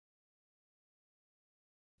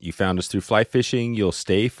You found us through fly fishing. You'll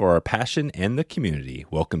stay for our passion and the community.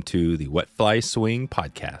 Welcome to the Wet Fly Swing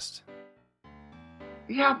podcast.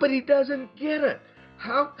 Yeah, but he doesn't get it.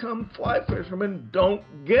 How come fly fishermen don't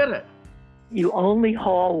get it? You only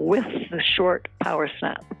haul with the short power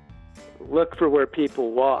snap. Look for where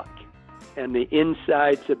people walk and the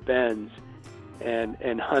insides of bends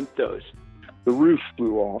and hunt those. The roof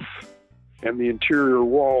blew off and the interior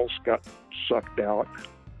walls got sucked out.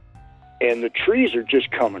 And the trees are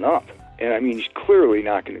just coming up. And I mean, he's clearly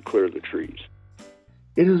not going to clear the trees.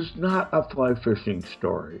 It is not a fly fishing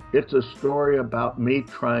story. It's a story about me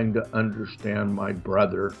trying to understand my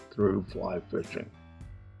brother through fly fishing.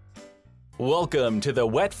 Welcome to the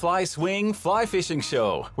Wet Fly Swing Fly Fishing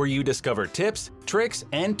Show, where you discover tips, tricks,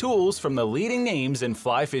 and tools from the leading names in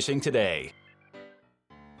fly fishing today.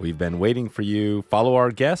 We've been waiting for you. Follow our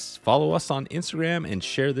guests, follow us on Instagram, and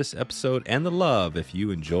share this episode and the love if you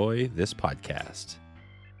enjoy this podcast.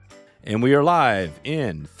 And we are live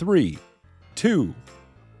in 3, 2,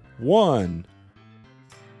 1.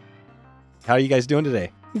 How are you guys doing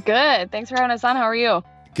today? Good. Thanks for having us on. How are you?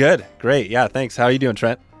 Good. Great. Yeah, thanks. How are you doing,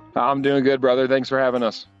 Trent? I'm doing good, brother. Thanks for having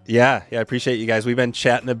us. Yeah, I appreciate you guys. We've been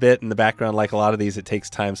chatting a bit in the background. Like a lot of these, it takes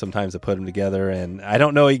time sometimes to put them together. And I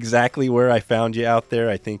don't know exactly where I found you out there.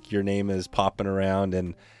 I think your name is popping around.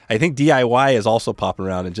 And I think DIY is also popping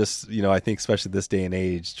around. And just, I think especially this day and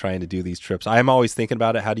age, trying to do these trips. I'm always thinking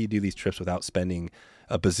about it. How do you do these trips without spending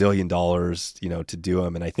a bazillion dollars, to do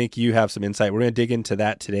them? And I think you have some insight. We're going to dig into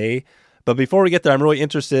that today. But before we get there, I'm really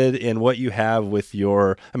interested in what you have with you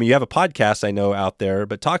have a podcast I know out there,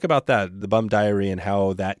 but talk about that, the Bum Diary, and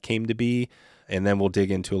how that came to be. And then we'll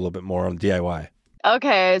dig into a little bit more on DIY.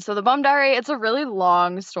 Okay, so the Bum Diary, it's a really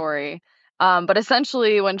long story. But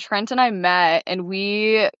essentially when Trent and I met and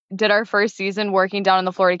we did our first season working down in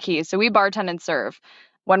the Florida Keys, so we bartend and serve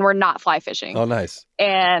when we're not fly fishing. Oh, nice.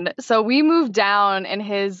 And so we moved down in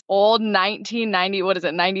his old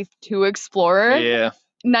 92 Explorer. Yeah.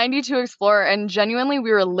 92 Explorer, and genuinely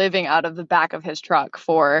we were living out of the back of his truck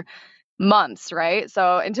for months, right?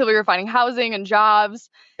 So until we were finding housing and jobs.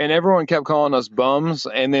 And everyone kept calling us bums.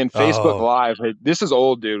 And then Facebook Live, this is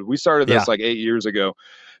old, dude. We started this like 8 years ago.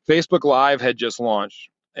 Facebook Live had just launched.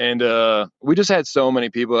 And we just had so many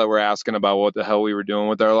people that were asking about what the hell we were doing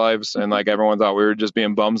with our lives. And like everyone thought we were just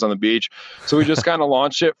being bums on the beach. So we just kind of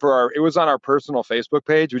launched it it was on our personal Facebook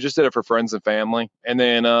page. We just did it for friends and family. And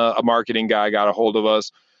then a marketing guy got a hold of us.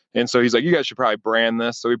 And so he's like, you guys should probably brand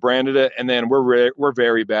this. So we branded it. And then we're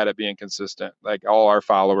very bad at being consistent. Like all our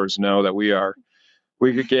followers know that we are.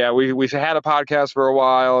 We've had a podcast for a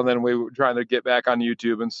while, and then we were trying to get back on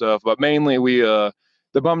YouTube and stuff. But mainly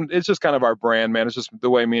the Bum, it's just kind of our brand, man. It's just the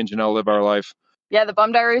way me and Janelle live our life. Yeah, the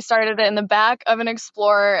Bum Diary started in the back of an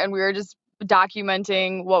Explorer, and we were just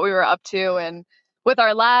documenting what we were up to and with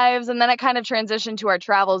our lives. And then it kind of transitioned to our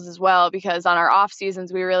travels as well, because on our off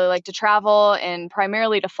seasons, we really like to travel and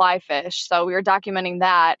primarily to fly fish. So we were documenting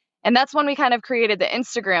that. And that's when we kind of created the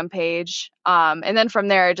Instagram page. And then from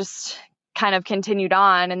there, it just kind of continued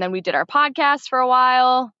on. And then we did our podcast for a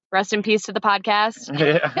while. Rest in peace to the podcast.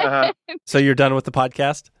 Yeah. So you're done with the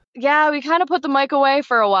podcast? Yeah, we kind of put the mic away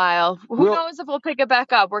for a while. Who knows if we'll pick it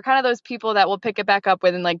back up? We're kind of those people that will pick it back up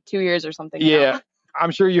within like 2 years or something. Yeah,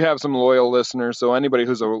 I'm sure you have some loyal listeners. So anybody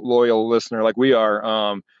who's a loyal listener like we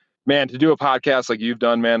are, man, to do a podcast like you've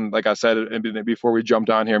done, man, like I said before we jumped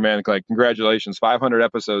on here, man, like congratulations, 500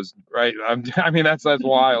 episodes, right? That's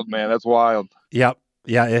wild, man. That's wild. Yep.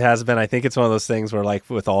 Yeah, it has been. I think it's one of those things where, like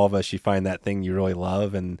with all of us, you find that thing you really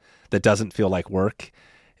love and that doesn't feel like work,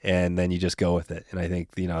 and then you just go with it. And I think,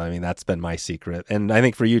 that's been my secret. And I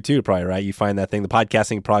think for you too, probably, right? You find that thing. The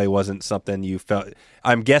podcasting probably wasn't something you felt.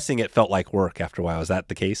 I'm guessing it felt like work after a while. Is that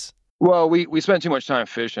the case? Well, we spent too much time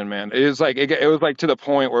fishing, man. It was like to the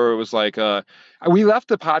point where it was like we left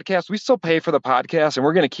the podcast. We still pay for the podcast, and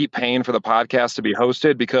we're going to keep paying for the podcast to be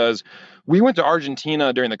hosted because we went to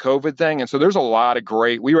Argentina during the COVID thing, and so there's a lot of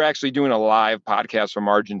great. We were actually doing a live podcast from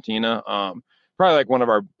Argentina. Probably like one of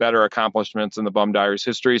our better accomplishments in the Bum Diaries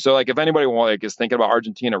history. So like if anybody is thinking about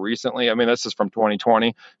Argentina recently, this is from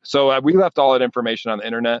 2020. So we left all that information on the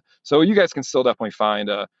internet, so you guys can still definitely find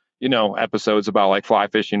episodes about like fly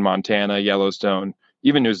fishing, Montana, Yellowstone,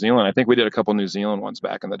 even New Zealand. I think we did a couple New Zealand ones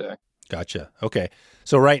back in the day. Gotcha. Okay.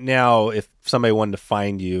 So right now, if somebody wanted to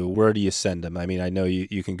find you, where do you send them? I know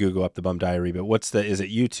you can Google up the Bum Diary, but is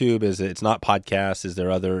it YouTube? It's not podcast? Is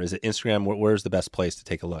it Instagram? Where's the best place to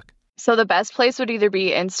take a look? So the best place would either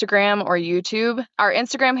be Instagram or YouTube. Our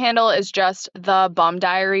Instagram handle is just the Bum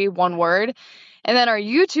Diary, one word. And then our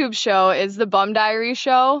YouTube show is the Bum Diary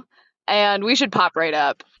Show. And we should pop right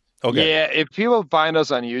up. Okay. Yeah, if people find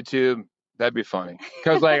us on YouTube, That'd be funny.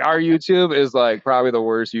 Because like our YouTube is like probably the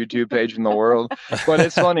worst YouTube page in the world. But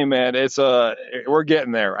it's funny, man. It's we're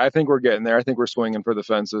getting there. I think we're getting there. I think we're swinging for the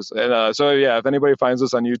fences. And so yeah, if anybody finds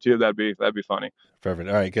us on YouTube, that'd be funny. Perfect.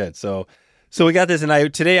 All right, good. So we got this,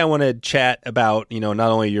 and today I want to chat about, not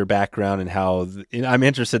only your background and how I'm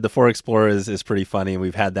interested. The Ford Explorer is pretty funny, and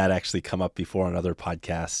we've had that actually come up before on other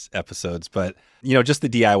podcast episodes. But just the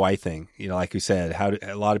DIY thing. Like you said,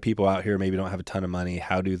 a lot of people out here maybe don't have a ton of money.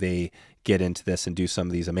 How do they get into this and do some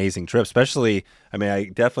of these amazing trips? Especially, I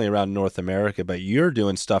definitely around North America, but you're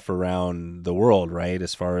doing stuff around the world, right?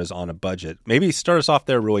 As far as on a budget. Maybe start us off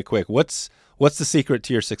there really quick. What's the secret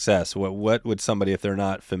to your success? What would somebody, if they're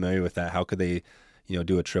not familiar with that, how could they,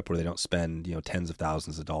 do a trip where they don't spend, tens of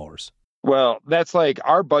thousands of dollars? Well, that's like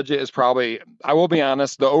our budget is probably, I will be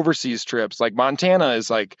honest, the overseas trips, like Montana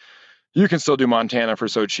is like, you can still do Montana for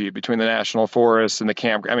so cheap between the national forests and the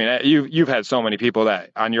camp. I mean, you've had so many people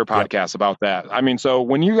that on your podcast about that. I mean, so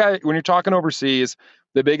when you're talking overseas,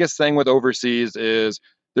 the biggest thing with overseas is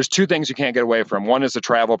there's two things you can't get away from. One is the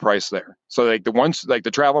travel price there. So like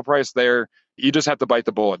the travel price there, you just have to bite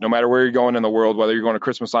the bullet. No matter where you're going in the world, whether you're going to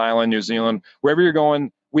Christmas Island, New Zealand, wherever you're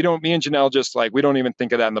going, me and Janelle just like, we don't even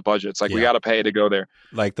think of that in the budget. It's like, we got to pay to go there.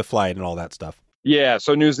 Like the flight and all that stuff. Yeah.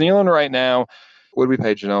 So New Zealand right now, what did we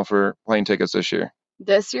pay, Janelle, for plane tickets this year?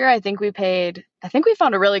 This year, I think we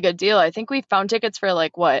found a really good deal. I think we found tickets for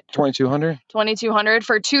like what? $2,200? $2,200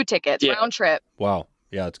 for 2 tickets, round trip. Wow.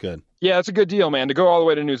 Yeah, that's good. Yeah, it's a good deal, man. To go all the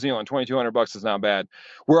way to New Zealand, $2,200 is not bad.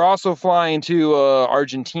 We're also flying to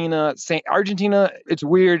Argentina. Argentina, it's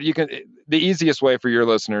weird. The easiest way for your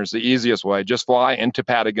listeners, just fly into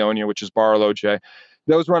Patagonia, which is Bariloche.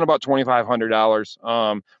 Those run about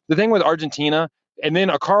 $2,500. The thing with Argentina, and then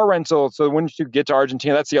a car rental. So once you get to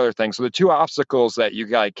Argentina, that's the other thing. So the two obstacles that you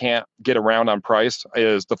guys can't get around on price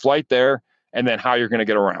is the flight there and then how you're going to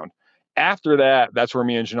get around. After that, that's where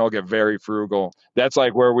me and Janelle get very frugal. That's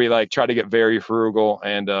like where we like try to get very frugal.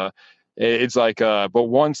 And it's like, but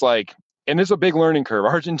once like, and it's a big learning curve.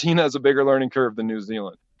 Argentina is a bigger learning curve than New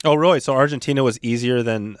Zealand. Oh, really? So Argentina was easier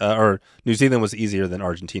than, or New Zealand was easier than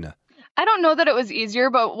Argentina? I don't know that it was easier,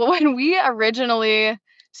 but when we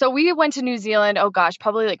we went to New Zealand,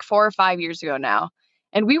 probably like 4 or 5 years ago now.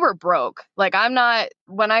 And we were broke. Like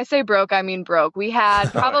when I say broke, I mean broke. We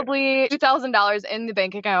had probably $2,000 in the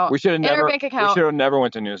bank account. We should have never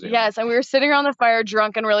went to New Zealand. Yes. And we were sitting around the fire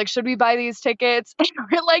drunk and we're like, should we buy these tickets? And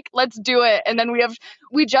we're like, let's do it. And then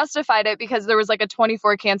we justified it because there was like a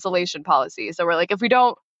 24 cancellation policy. So we're like, if we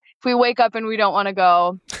wake up and we don't want to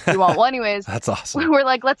go, we won't. Well, anyways, that's awesome. We're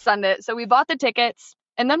like, let's send it. So we bought the tickets.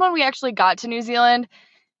 And then when we actually got to New Zealand,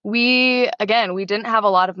 we didn't have a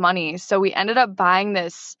lot of money. So we ended up buying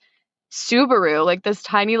this Subaru, like this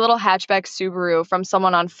tiny little hatchback Subaru from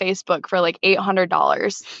someone on Facebook for like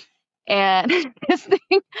 $800. And this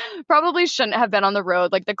thing probably shouldn't have been on the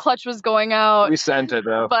road. Like the clutch was going out. We sent it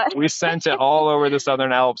though. We sent it all over the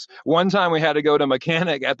Southern Alps. One time we had to go to a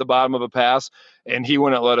mechanic at the bottom of a pass and he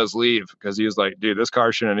wouldn't let us leave because he was like, dude, this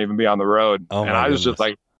car shouldn't even be on the road. Oh, and I was just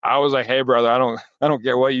like, hey brother, I don't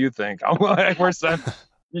care what you think. We're sent.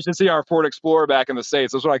 You should see our Ford Explorer back in the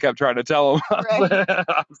States. That's what I kept trying to tell him. Right.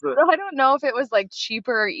 So I don't know if it was like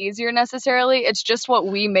cheaper or easier necessarily. It's just what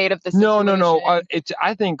we made of the situation. No.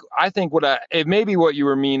 I think it may be what you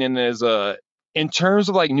were meaning is in terms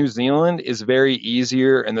of like New Zealand is very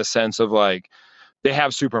easier in the sense of like they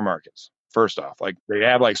have supermarkets. First off, like they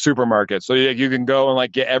have like supermarkets, so you can go and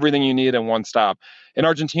like get everything you need in one stop. In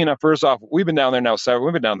Argentina, first off, we've been down there now.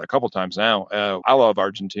 We've been down there a couple times now. I love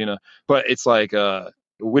Argentina, but it's like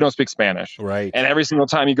we don't speak Spanish. Right. And every single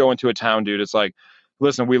time you go into a town, dude, it's like,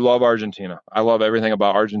 listen, we love Argentina. I love everything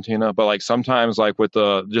about Argentina. But like sometimes like with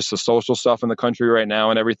just the social stuff in the country right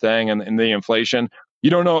now and everything and the inflation,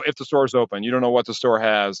 you don't know if the store's open. You don't know what the store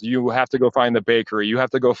has. You have to go find the bakery. You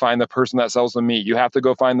have to go find the person that sells the meat. You have to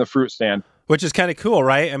go find the fruit stand. Which is kind of cool,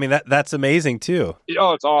 right? I mean, that's amazing too.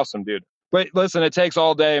 Oh, it's awesome, dude. But listen, it takes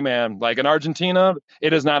all day, man. Like in Argentina,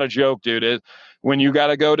 it is not a joke, dude. When you got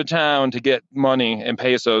to go to town to get money and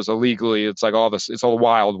pesos illegally, it's like all this. It's a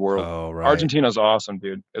wild world. Oh, right. Argentina's awesome,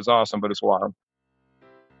 dude. It's awesome, but it's wild.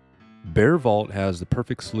 Bear Vault has the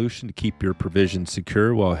perfect solution to keep your provisions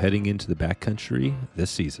secure while heading into the backcountry this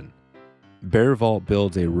season. Bear Vault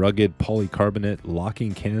builds a rugged polycarbonate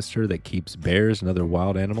locking canister that keeps bears and other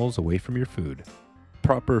wild animals away from your food.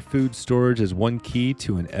 Proper food storage is one key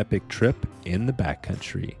to an epic trip in the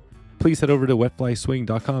backcountry. Please head over to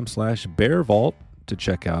wetflyswing.com/bearvault to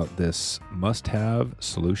check out this must-have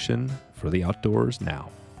solution for the outdoors now.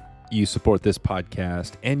 You support this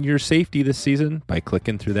podcast and your safety this season by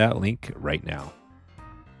clicking through that link right now.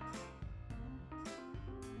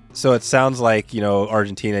 So it sounds like,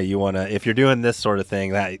 Argentina, you want to, if you're doing this sort of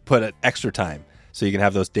thing, that put an extra time so you can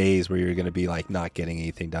have those days where you're going to be like not getting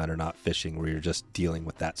anything done or not fishing, where you're just dealing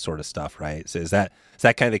with that sort of stuff, right? So is that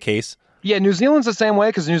kind of the case? Yeah, New Zealand's the same way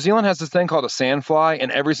because New Zealand has this thing called a sandfly,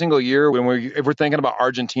 and every single year if we're thinking about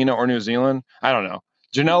Argentina or New Zealand, I don't know.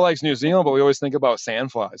 Janelle likes New Zealand, but we always think about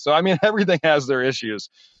sandflies. So, I mean, everything has their issues.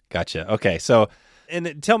 Gotcha. Okay. So,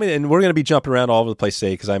 and tell me, and we're going to be jumping around all over the place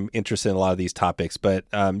today because I'm interested in a lot of these topics, but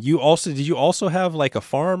did you also have like a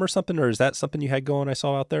farm or something, or is that something you had going I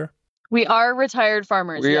saw out there? We are retired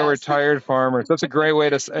farmers. We are retired farmers. That's a great way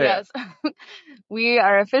to say it. Yes. We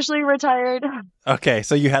are officially retired. Okay.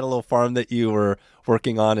 So you had a little farm that you were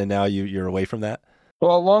working on and now you're away from that?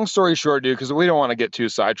 Well, long story short, dude, because we don't want to get too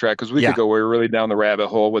sidetracked because we could go really down the rabbit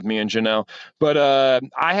hole with me and Janelle. But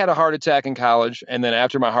I had a heart attack in college. And then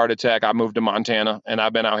after my heart attack, I moved to Montana and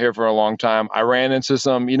I've been out here for a long time. I ran into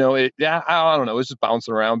some, I don't know. It was just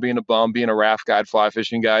bouncing around, being a bum, being a raft guide, fly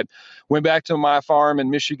fishing guide. Went back to my farm in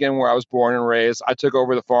Michigan where I was born and raised. I took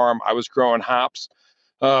over the farm. I was growing hops.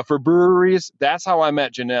 For breweries. That's how I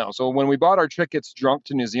met Janelle. So when we bought our tickets drunk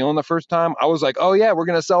to New Zealand the first time, I was like, oh yeah, we're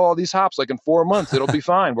going to sell all these hops like in 4 months. It'll be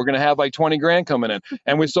fine. We're going to have like 20 grand coming in.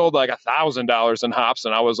 And we sold like $1,000 in hops.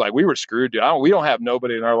 And I was like, we were screwed, dude. We don't have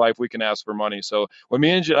nobody in our life we can ask for money. So when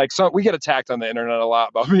me and we get attacked on the internet a lot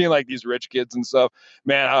about being like these rich kids and stuff,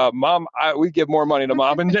 man, we give more money to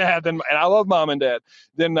mom and dad and I love mom and dad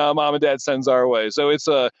than mom and dad sends our way. So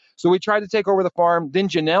so we tried to take over the farm. Then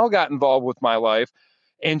Janelle got involved with my life.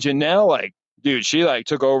 And Janelle, she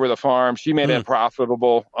took over the farm. She made it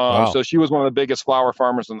profitable. Wow. So she was one of the biggest flower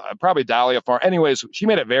farmers in probably Dahlia farm. Anyways, she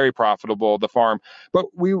made it very profitable, the farm.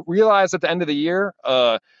 But we realized at the end of the year,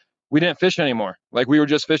 we didn't fish anymore. We were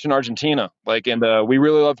just fishing Argentina. And we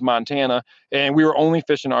really loved Montana. And we were only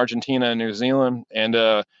fishing Argentina and New Zealand.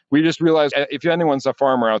 And we just realized if anyone's a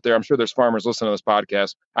farmer out there, I'm sure there's farmers listening to this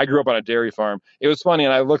podcast. I grew up on a dairy farm. It was funny.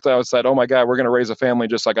 And I said, oh my God, we're going to raise a family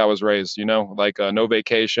just like I was raised, no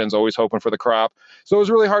vacations, always hoping for the crop. So it was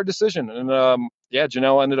a really hard decision. And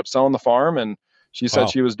Janelle ended up selling the farm and she said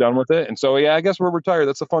she was done with it. And so, I guess we're retired.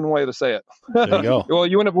 That's a fun way to say it. There you go. Well,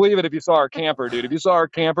 you wouldn't believe it if you saw our camper, dude. If you saw our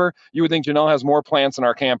camper, you would think Janelle has more plants in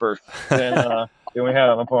our camper than we had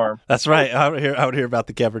on the farm. That's right. I would hear about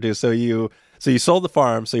the camper too. So you sold the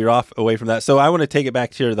farm, so you're off away from that. So I want to take it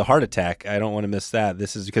back to the heart attack. I don't want to miss that.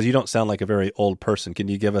 This is because you don't sound like a very old person. Can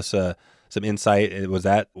you give us some insight?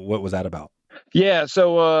 What was that about? Yeah,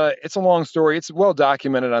 so it's a long story. It's well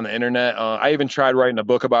documented on the internet. I even tried writing a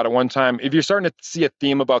book about it one time. If you're starting to see a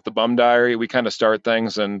theme about the bum diary, we kind of start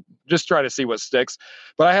things and just try to see what sticks.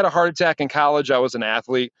 But I had a heart attack in college. I was an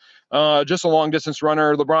athlete, just a long distance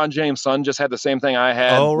runner. LeBron James' son just had the same thing I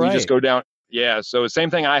had. Oh, right. We just go down. Yeah, so same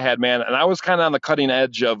thing I had, man. And I was kind of on the cutting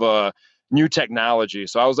edge of new technology.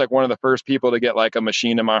 So I was like one of the first people to get like a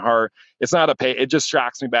machine in my heart. It's not it just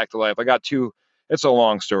shocks me back to life. I got it's a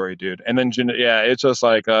long story, dude. And then, it's just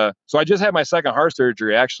like, so I just had my second heart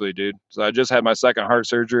surgery, actually, dude. So I just had my second heart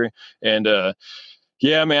surgery. And,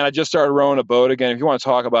 man, I just started rowing a boat again. If you want to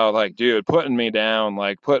talk about, dude, putting me down, wow.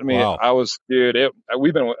 It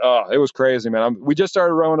was crazy, man. We just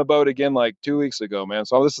started rowing a boat again, 2 weeks ago, man.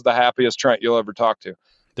 So this is the happiest Trent you'll ever talk to.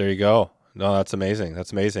 There you go. No, that's amazing.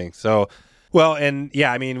 That's amazing. So, well, and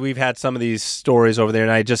I mean, we've had some of these stories over there,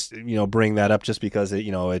 and I just, bring that up just because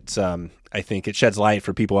it's, I think it sheds light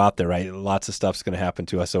for people out there, right? Lots of stuff's going to happen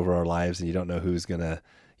to us over our lives, and you don't know who's going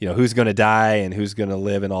to die and who's going to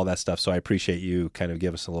live and all that stuff. So I appreciate you kind of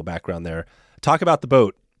give us a little background there. Talk about the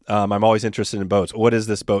boat. I'm always interested in boats. What is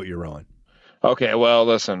this boat you're rowing? Okay, well,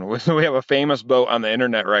 listen, we have a famous boat on the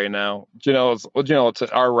internet right now. It's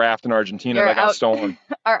our raft in Argentina that got stolen.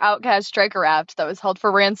 Our outcast striker raft that was held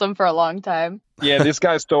for ransom for a long time. Yeah, this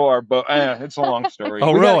guy stole our boat. It's a long story.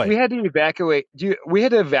 Oh, really? We had to evacuate. We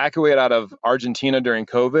had to evacuate out of Argentina during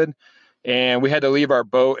COVID, and we had to leave our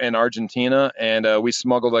boat in Argentina, and we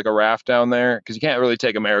smuggled a raft down there because you can't really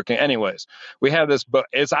take American. Anyways, we have this boat.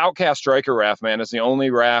 It's outcast striker raft, man. It's the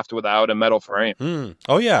only raft without a metal frame.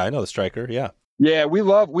 Oh yeah, I know the striker. Yeah. Yeah, we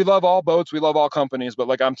love all boats. We love all companies.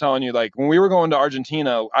 But I'm telling you, when we were going to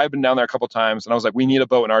Argentina, I've been down there a couple of times, and I was like, we need a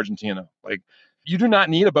boat in Argentina. You do not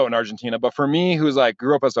need a boat in Argentina. But for me, who's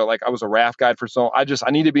grew up as I was a raft guide for I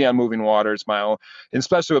need to be on moving water. It's my own, and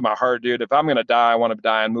especially with my heart, dude. If I'm going to die, I want to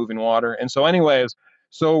die on moving water. And so anyways,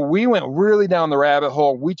 so we went really down the rabbit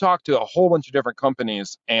hole. We talked to a whole bunch of different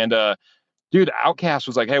companies, and dude, Outcast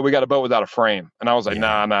was like, hey, we got a boat without a frame. And I was like,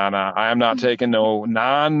 nah. I am not taking no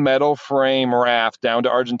non-metal frame raft down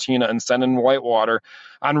to Argentina and sending whitewater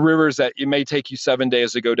on rivers that it may take you 7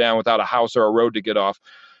 days to go down without a house or a road to get off.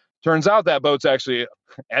 Turns out that boat's actually,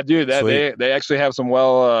 dude, they actually have some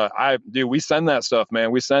we send that stuff,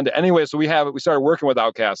 man. We send it anyway. So we started working with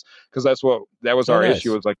Outcast because that was our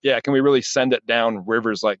issue. It was like, yeah, can we really send it down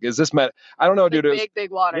rivers? Like, is this I don't know, dude.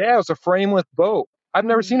 Big water. Yeah, it's a frameless boat. I've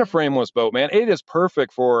never seen a frameless boat, man. It is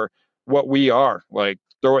perfect for what we are. Like,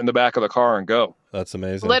 throw it in the back of the car and go. That's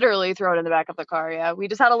amazing. Literally throw it in the back of the car. Yeah, we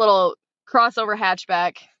just had a little crossover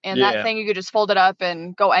hatchback, and that thing, you could just fold it up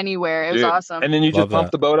and go anywhere. It was awesome. And then you just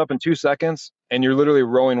pump the boat up in 2 seconds, and you're literally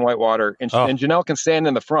rowing whitewater. And Janelle can stand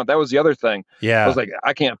in the front. That was the other thing. Yeah, I was like,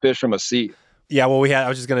 I can't fish from a seat. Yeah, well, I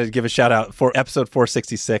was just going to give a shout out for episode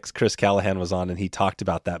 466. Chris Callahan was on, and he talked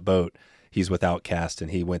about that boat. He's with Outcast,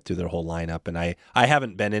 and he went through their whole lineup. And I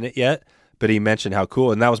haven't been in it yet, but he mentioned how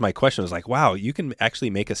cool. And that was my question. I was like, wow, you can actually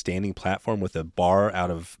make a standing platform with a bar out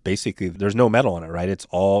of basically, there's no metal on it, right? It's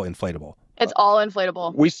all inflatable. It's all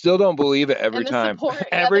inflatable. We still don't believe it every time.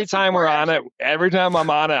 Every time we're on it, every time I'm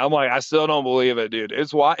on it, I'm like, I still don't believe it, dude.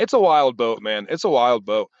 It's a wild boat, man. It's a wild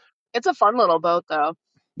boat. It's a fun little boat, though.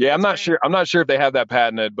 Yeah, I'm not sure if they have that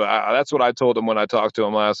patented, but that's what I told him when I talked to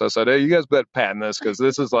him last. I said, hey, you guys better patent this because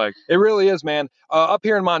this is like, it really is, man. Up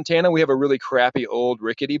here in Montana, we have a really crappy old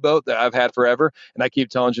rickety boat that I've had forever. And I keep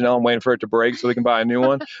telling Janelle I'm waiting for it to break so we can buy a new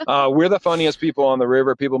one. We're the funniest people on the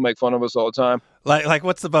river. People make fun of us all the time. Like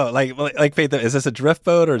what's the boat? Like Faith, is this a drift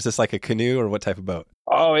boat or is this like a canoe or what type of boat?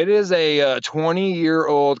 Oh, it is a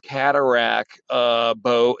 20-year-old cataract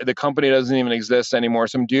boat. The company doesn't even exist anymore.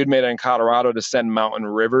 Some dude made it in Colorado to send mountain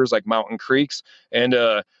rivers, like mountain creeks. And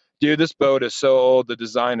dude, this boat is so old. The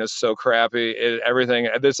design is so crappy. Everything.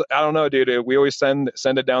 I don't know, dude. We always send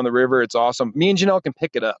it down the river. It's awesome. Me and Janelle can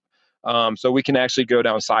pick it up, so we can actually go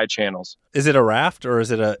down side channels. Is it a raft or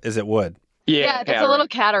is it wood? Yeah, it's a little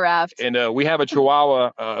cataract. And we have a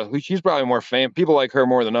Chihuahua. She's probably more famous. People like her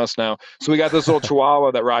more than us now. So we got this little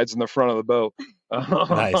Chihuahua that rides in the front of the boat.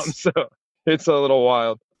 Nice. So it's a little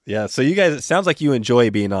wild. Yeah. So you guys, it sounds like you enjoy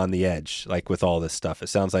being on the edge, like with all this stuff. It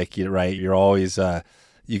sounds like you're right. You're always,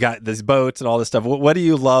 you got these boats and all this stuff. What do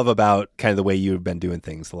you love about kind of the way you've been doing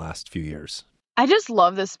things the last few years? I just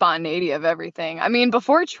love the spontaneity of everything. I mean,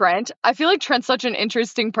 before Trent, I feel like Trent's such an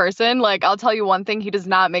interesting person. Like, I'll tell you one thing, he does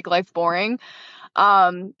not make life boring.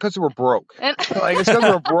 Because we're broke. It's because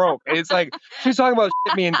we're broke. It's like she's talking about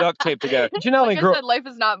me and duct tape together. Janelle like I said, life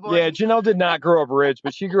is not boring. Yeah, Janelle did not grow up rich,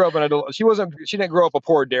 but she grew up she didn't grow up a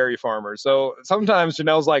poor dairy farmer. So sometimes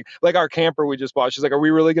Janelle's like our camper we just bought. She's like, "Are we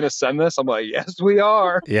really going to send this?" I'm like, "Yes, we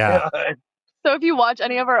are." Yeah. So if you watch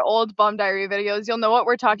any of our old Bum Diary videos, you'll know what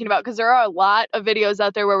we're talking about because there are a lot of videos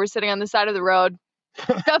out there where we're sitting on the side of the road,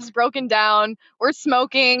 stuff's broken down, we're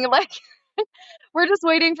smoking, like we're just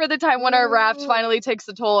waiting for the time when our raft finally takes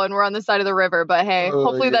the toll and we're on the side of the river. But hey,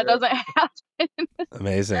 hopefully that doesn't happen.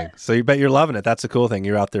 Amazing. So you bet you're loving it. That's a cool thing.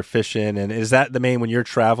 You're out there fishing. And is that the main, when you're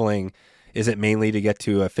traveling, is it mainly to get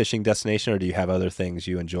to a fishing destination or do you have other things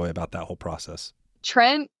you enjoy about that whole process?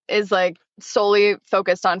 Trent is like solely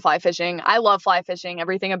focused on fly fishing. I love fly fishing,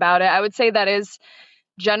 everything about it. I would say that is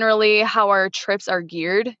generally how our trips are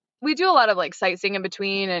geared. We do a lot of like sightseeing in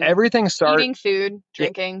between and eating food,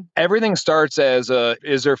 drinking. Everything starts as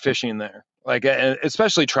is there fishing there? Like,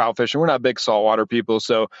 especially trout fishing. We're not big saltwater people.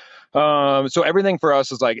 So everything for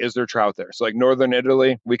us is like, is there trout there? So like Northern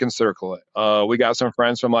Italy, we can circle it. We got some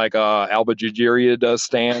friends from like Alba Gigeria does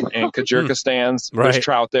stand and Kyrgyzstan's. There's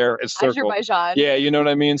trout there. It's circled. Azerbaijan. Yeah, you know what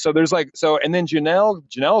I mean? So there's like, and then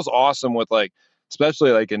Janelle's awesome with like,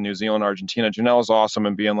 especially like in New Zealand, Argentina, Janelle's awesome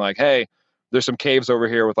in being like, hey, there's some caves over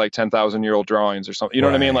here with like 10,000-year-old drawings or something. You know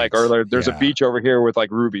what I mean? Like, or there's a beach over here with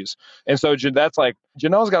like rubies. And so that's like,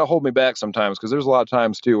 Janelle's got to hold me back sometimes because there's a lot of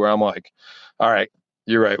times too where I'm like, all right,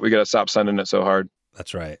 you're right. We got to stop sending it so hard.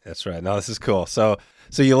 That's right. No, this is cool. So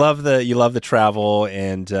you love the travel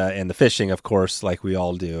and the fishing, of course, like we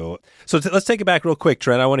all do. So let's take it back real quick,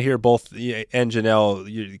 Trent. I want to hear both and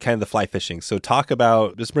Janelle, kind of the fly fishing. So talk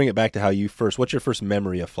about, just bring it back to what's your first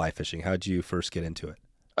memory of fly fishing? How did you first get into it?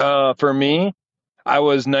 For me, I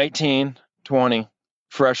was 19, 20,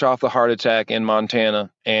 fresh off the heart attack in Montana.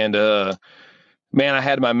 And, man, I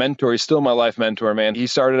had my mentor. He's still my life mentor, man. He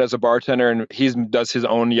started as a bartender and he does his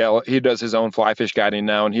own fly fish guiding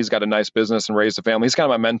now. And he's got a nice business and raised a family. He's kind of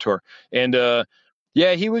my mentor. And,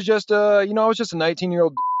 he was just, I was just a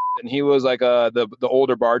 19-year-old and he was like, the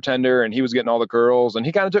older bartender and he was getting all the girls and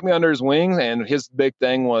he kind of took me under his wing. And his big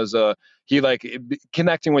thing was, he like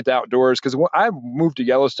connecting with the outdoors. Cause I moved to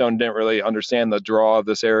Yellowstone, didn't really understand the draw of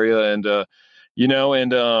this area. And,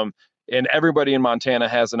 and everybody in Montana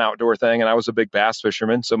has an outdoor thing. And I was a big bass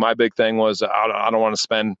fisherman. So my big thing was I don't want to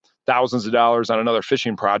spend thousands of dollars on another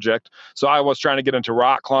fishing project. So I was trying to get into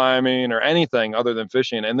rock climbing or anything other than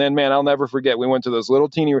fishing. And then, man, I'll never forget, we went to those little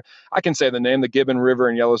teeny, I can say the name, the Gibbon River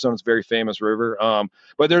in Yellowstone. It's a very famous river.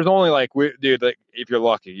 But there's only like, dude, like, if you're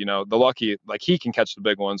lucky, you know, the lucky, like he can catch the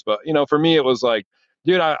big ones. But, you know, for me, it was like,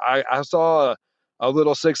 dude, I saw a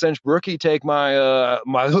little 6-inch brookie take my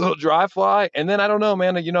my little dry fly. And then I don't know,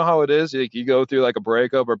 man, you know how it is. You go through like a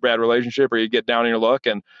breakup or bad relationship, or you get down in your luck.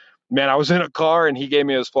 And man, I was in a car and he gave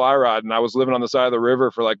me his fly rod, and I was living on the side of the river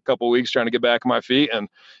for like a couple of weeks trying to get back on my feet. And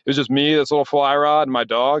it was just me, this little fly rod, and my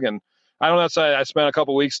dog. And I don't know, so I spent a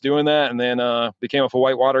couple of weeks doing that, and then became a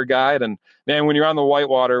whitewater guide. And man, when you're on the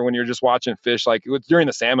whitewater, when you're just watching fish, like it was during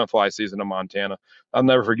the salmon fly season in Montana, I'll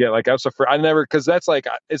never forget. Like because that's like,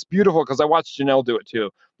 it's beautiful because I watched Janelle do it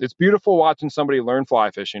too. It's beautiful watching somebody learn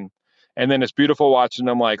fly fishing, and then it's beautiful watching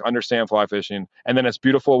them like understand fly fishing, and then it's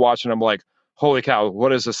beautiful watching them like, holy cow,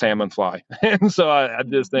 what is a salmon fly? And so I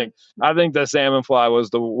just think the salmon fly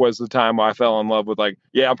was the time I fell in love with, like,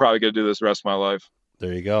 yeah, I'm probably gonna do this the rest of my life.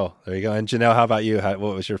 There you go. And Janelle, how about you? What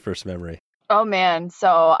was your first memory? Oh man,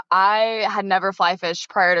 so I had never fly fished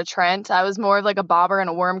prior to Trent. I was more of like a bobber and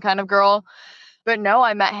a worm kind of girl. But no,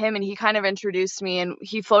 I met him and he kind of introduced me, and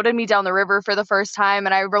he floated me down the river for the first time.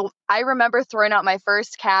 And I remember throwing out my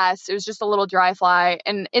first cast. It was just a little dry fly.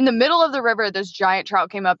 And in the middle of the river, this giant trout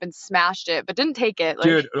came up and smashed it, but didn't take it. Like,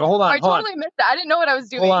 dude, hold on. I totally missed it. I didn't know what I was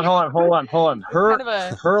doing. Hold on.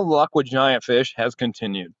 Her luck with giant fish has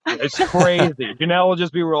continued. It's crazy. Janelle will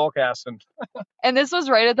just be roll casting. And this was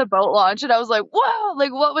right at the boat launch. And I was like, whoa,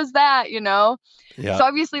 like what was that, you know? Yeah. So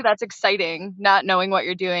obviously that's exciting, not knowing what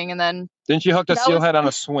you're doing. And then she hooked a steelhead on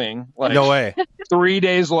a swing. Like, no way. 3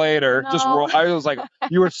 days later, no. I was like,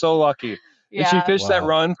 you were so lucky. Yeah. And she fished that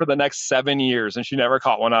run for the next 7 years, and she never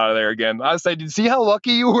caught one out of there again. I said, "Did you see how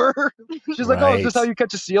lucky you were?" She's like, "Oh, is this how you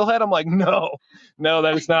catch a steelhead?" I'm like, "No,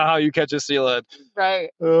 that is not how you catch a steelhead." Right.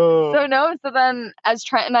 Oh. So then as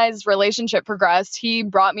Trent and I's relationship progressed, he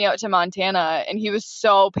brought me out to Montana, and he was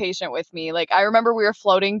so patient with me. Like, I remember we were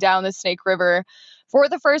floating down the Snake River for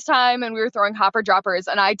the first time, and we were throwing hopper droppers,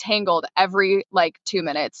 and I tangled every 2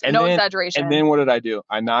 minutes. Exaggeration. And then what did I do?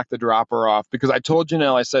 I knocked the dropper off because I told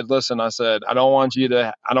Janelle, I said, listen, I don't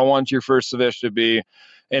want your first fish to be,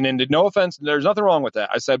 and no offense, there's nothing wrong with that.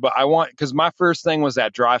 I said, but because my first thing was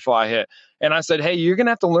that dry fly hit. And I said, hey, you're going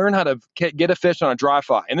to have to learn how to get a fish on a dry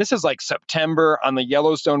fly. And this is like September on the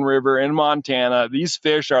Yellowstone River in Montana. These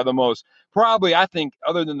fish are the most, probably, I think,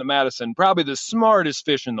 other than the Madison, probably the smartest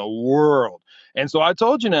fish in the world. And so I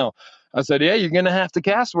told Janelle, I said, yeah, you're going to have to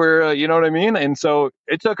cast where, you know what I mean? And so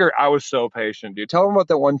it took her, I was so patient, dude. Tell them about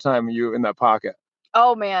that one time you in that pocket.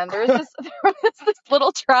 Oh man, there was this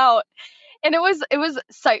little trout, and it was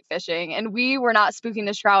sight fishing, and we were not spooking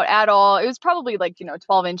this trout at all. It was probably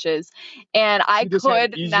 12 inches, and it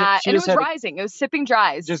was rising. It was sipping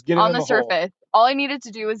dries just get on the surface. All I needed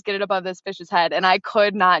to do was get it above this fish's head, and I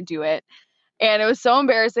could not do it. And it was so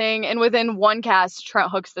embarrassing. And within one cast,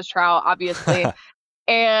 Trent hooks this trout, obviously.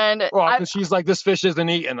 And because she's like, this fish isn't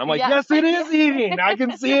eating. I'm like, yes, it is eating. I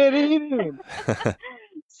can see it eating.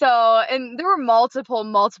 So, and there were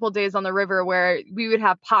multiple days on the river where we would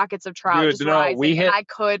have pockets of trout rising, and I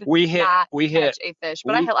could not catch a fish.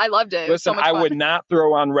 But I loved it. Listen, it was so much fun. I would not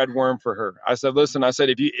throw on red worm for her. I said, listen,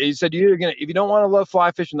 if you don't want to love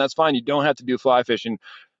fly fishing, that's fine. You don't have to do fly fishing.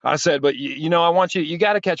 I said, but I want you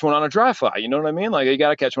got to catch one on a dry fly. You know what I mean? Like, you got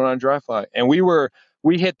to catch one on a dry fly. And we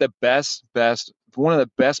hit the best, one of the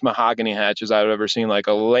best mahogany hatches I've ever seen, like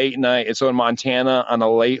a late night. And so in Montana on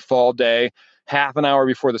a late fall day, half an hour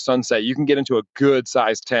before the sunset, you can get into a good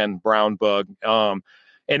size 10 brown bug.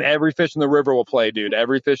 And every fish in the river will play, dude.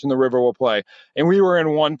 Every fish in the river will play. And we were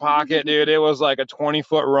in one pocket, dude. It was like a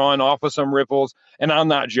 20-foot run off of some ripples. And I'm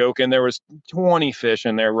not joking. There was 20 fish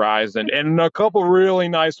in there rising and a couple really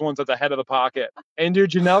nice ones at the head of the pocket. And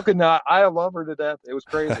dude, Janelle could not. I love her to death. It was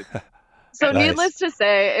crazy. So needless to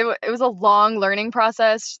say, it was a long learning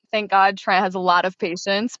process. Thank God Trent has a lot of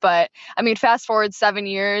patience. But I mean, fast forward 7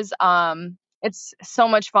 years. It's so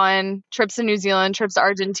much fun. Trips to New Zealand, trips to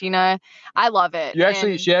Argentina. I love it.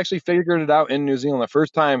 She actually figured it out in New Zealand. The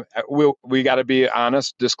first time, we got to be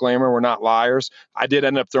honest, disclaimer, we're not liars. I did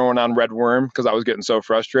end up throwing on red worm because I was getting so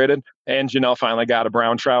frustrated. And Janelle finally got a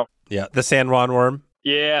brown trout. Yeah, the San Juan worm.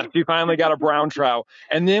 Yeah, she finally got a brown trout.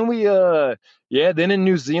 And then then in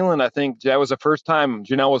New Zealand, I think that was the first time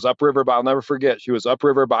Janelle was upriver, but I'll never forget. She was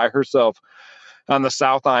upriver by herself on the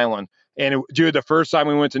South Island. And dude, the first time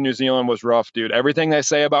we went to New Zealand was rough, dude. Everything they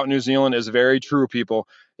say about New Zealand is very true, people.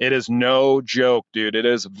 It is no joke, dude.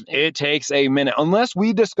 It takes a minute. Unless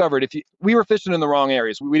we discovered, we were fishing in the wrong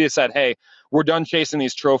areas. We just said, hey, we're done chasing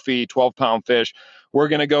these trophy 12-pound fish. We're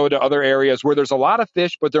going to go to other areas where there's a lot of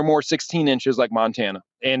fish, but they're more 16 inches like Montana.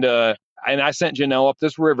 And I sent Janelle up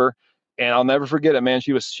this river, and I'll never forget it, man.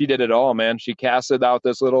 She did it all, man. She casted out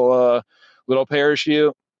this little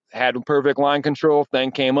parachute, had perfect line control,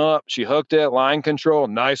 thing came up, she hooked it, line control,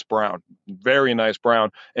 nice brown, very nice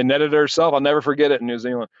brown, and netted it herself. I'll never forget it in New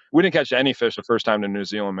Zealand. We didn't catch any fish the first time in New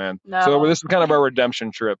Zealand, man. No. So this is kind of our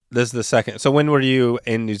redemption trip. This is the second. So when were you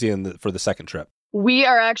in New Zealand for the second trip? We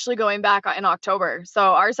are actually going back in October. So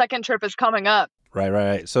our second trip is coming up.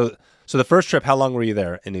 Right. So the first trip, how long were you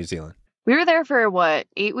there in New Zealand? We were there for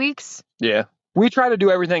 8 weeks? Yeah. We try to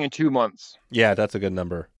do everything in 2 months. Yeah, that's a good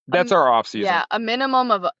number. That's our off season. Yeah, a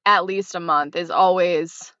minimum of at least a month is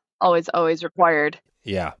always required.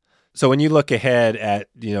 Yeah. So when you look ahead at,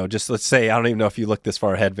 just let's say, I don't even know if you look this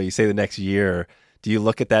far ahead, but you say the next year, do you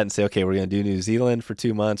look at that and say, okay, we're going to do New Zealand for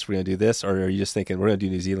 2 months, we're going to do this, or are you just thinking we're going to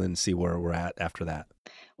do New Zealand and see where we're at after that?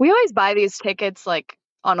 We always buy these tickets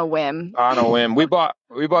on a whim. We bought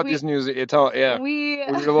these news. Yeah. We're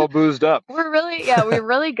a little boozed up. We're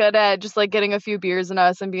really good at just getting a few beers in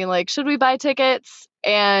us and being like, should we buy tickets?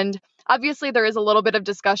 And obviously there is a little bit of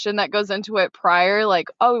discussion that goes into it prior,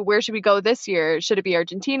 where should we go this year? Should it be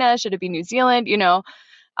Argentina? Should it be New Zealand?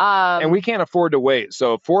 And we can't afford to wait.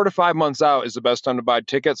 So 4 to 5 months out is the best time to buy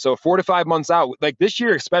tickets. So 4 to 5 months out, like this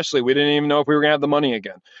year especially, we didn't even know if we were going to have the money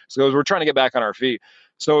again. So we're trying to get back on our feet.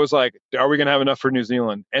 So it was like, are we going to have enough for New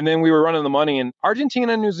Zealand? And then we were running the money, and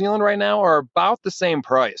Argentina and New Zealand right now are about the same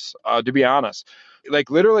price, to be honest.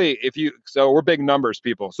 Literally, so we're big numbers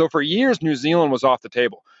people. So for years, New Zealand was off the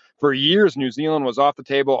table.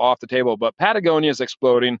 But Patagonia is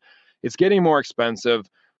exploding. It's getting more expensive.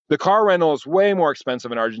 The car rental is way more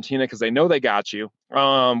expensive in Argentina because they know they got you.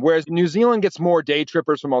 Whereas New Zealand gets more day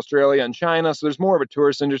trippers from Australia and China. So there's more of a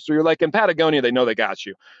tourist industry. Like in Patagonia, they know they got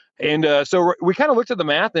you. And so we kind of looked at the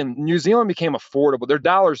math, and New Zealand became affordable. Their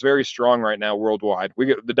dollar is very strong right now worldwide.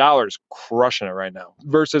 The dollar is crushing it right now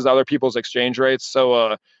versus other people's exchange rates.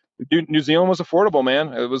 So New Zealand was affordable,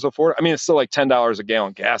 man. It was affordable. I mean, it's still like $10 a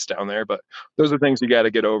gallon gas down there, but those are things you got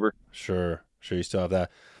to get over. Sure, you still have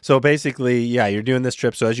that. So basically, yeah, you're doing this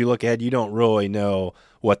trip. So as you look ahead, you don't really know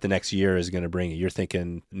what the next year is going to bring you. You're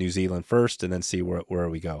thinking New Zealand first and then see where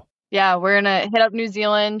we go. Yeah, we're going to hit up New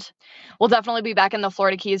Zealand. We'll definitely be back in the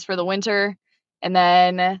Florida Keys for the winter. And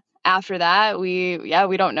then after that, we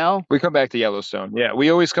don't know. We come back to Yellowstone. Yeah, we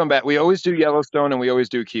always come back. We always do Yellowstone and we always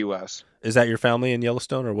do Key West. Is that your family in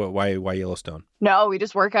Yellowstone, or what? Why Yellowstone? No, we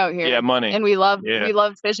just work out here. Yeah, money. And we love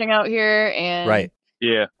fishing out here. And right.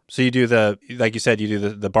 Yeah. So you do like you said, you do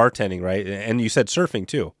the bartending, right? And you said surfing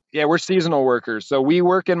too. Yeah, we're seasonal workers. So we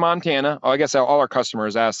work in Montana. I guess all our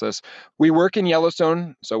customers ask this. We work in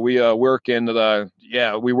Yellowstone. So we work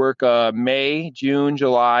May, June,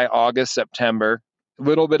 July, August, September, a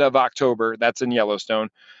little bit of October. That's in Yellowstone.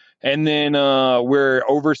 And then we're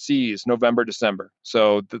overseas November, December.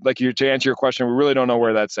 So to answer your question, we really don't know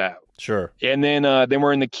where that's at. Sure. And then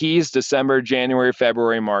we're in the Keys December, January,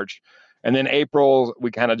 February, March. And then April,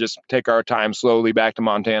 we kind of just take our time slowly back to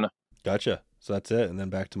Montana. Gotcha. So that's it. And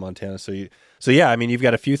then back to Montana. So yeah, I mean, you've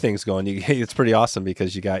got a few things going. It's pretty awesome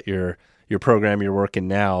because you got your program you're working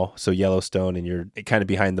now. So Yellowstone, and you're kind of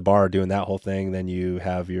behind the bar doing that whole thing. Then you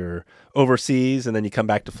have your overseas, and then you come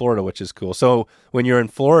back to Florida, which is cool. So when you're in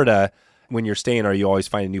Florida, when you're staying, are you always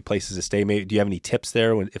finding new places to stay? Maybe, do you have any tips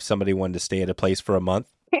there if somebody wanted to stay at a place for a month?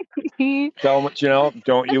 Tell them, Janelle,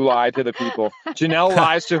 don't you lie to the people. Janelle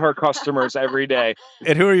lies to her customers every day.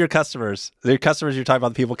 And who are your customers? The customers you're talking about,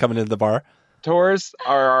 the people coming into the bar? Tourists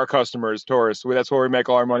are our customers. Tourists. That's where we make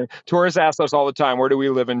all our money. Tourists ask us all the time, where do we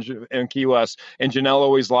live in Key West? And Janelle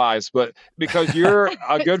always lies. But because you're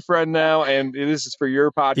a good friend now, and this is for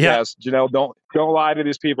your podcast, yeah. Janelle, don't lie to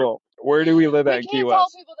these people. Where do we live at in Key West?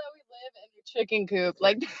 Tell people that we live in a chicken coop.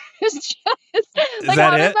 It's just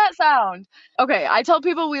how does that sound? Okay, I tell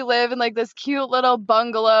people we live in this cute little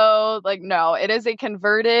bungalow. No, it is a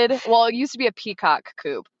converted. Well, it used to be a peacock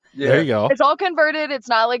coop. Yeah. There you go. It's all converted. It's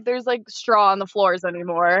not like there's straw on the floors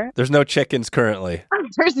anymore. There's no chickens currently.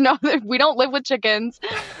 We don't live with chickens,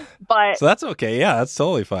 but so that's okay. Yeah, that's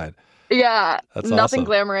totally fine. Yeah, that's nothing awesome.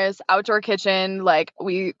 Glamorous. Outdoor kitchen.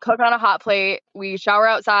 We cook on a hot plate. We shower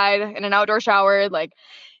outside in an outdoor shower. It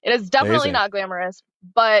is definitely not glamorous,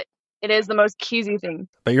 but it is the most Keysy thing.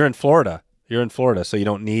 But you're in Florida. So you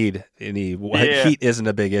don't need any. Heat isn't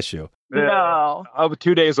a big issue. No.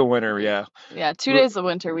 2 days of winter, yeah. Yeah, 2 days of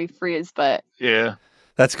winter we freeze, but yeah.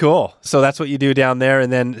 That's cool. So that's what you do down there.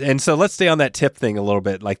 And so let's stay on that tip thing a little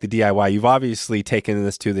bit, like the DIY. You've obviously taken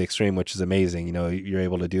this to the extreme, which is amazing. You know, you're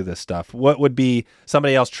able to do this stuff. What would be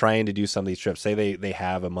somebody else trying to do some of these trips? Say they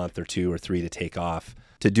have a month or 2 or 3 to take off,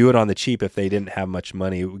 to do it on the cheap if they didn't have much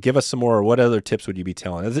money. Give us some more. What other tips would you be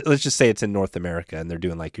telling? Let's just say it's in North America and they're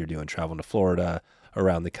doing like you're doing, traveling to Florida,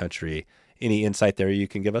 around the country. Any insight there you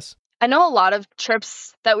can give us? I know a lot of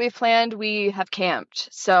trips that we've planned, we have camped.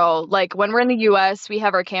 So like when we're in the US, we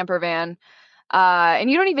have our camper van. And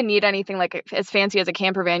you don't even need anything like as fancy as a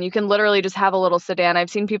camper van. You can literally just have a little sedan. I've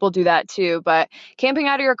seen people do that too. But camping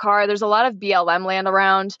out of your car, there's a lot of BLM land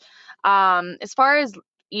around. As far as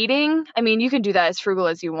eating, I mean, you can do that as frugal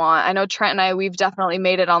as you want. I know Trent and I, we've definitely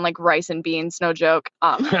made it on like rice and beans, no joke.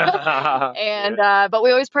 But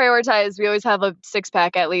we always prioritize. We always have a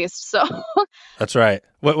 6-pack at least. So that's right.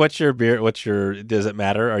 What's your beer? Does it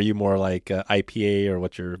matter? Are you more like IPA or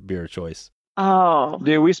what's your beer choice? Oh,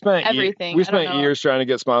 dude, we spent everything. Years trying to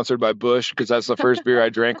get sponsored by Busch because that's the first beer I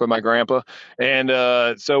drank with my grandpa.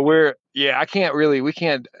 And so we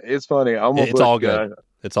can't. It's funny. It's all good. Guy.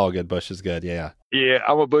 It's all good. Busch is good. Yeah. Yeah,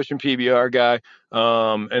 I'm a Busch and PBR guy.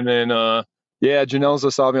 And then Janelle's a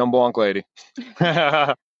Sauvignon Blanc lady.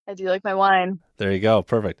 I do like my wine. There you go.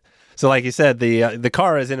 Perfect. So like you said, the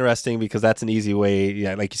car is interesting because that's an easy way.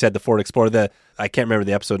 Yeah, like you said, the Ford Explorer. I can't remember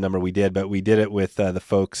the episode number we did, but we did it with the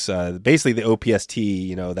folks, basically the OPST.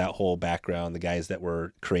 You know, that whole background, the guys that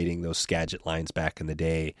were creating those Skagit lines back in the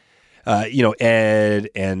day. Ed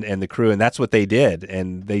and the crew, and that's what they did.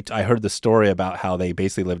 And I heard the story about how they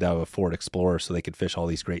basically lived out of a Ford Explorer so they could fish all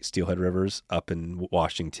these great steelhead rivers up in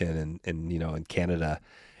Washington and in Canada.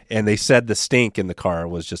 And they said the stink in the car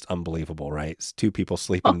was just unbelievable, right? It's 2 people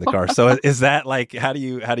sleeping in the car. So is that like, how do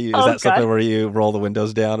you, is that something where you roll the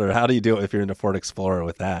windows down, or how do you do it if you're in a Ford Explorer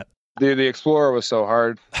with that? Dude, the Explorer was so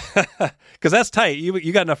hard. Because that's tight.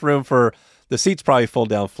 You got enough room for, the seats probably fold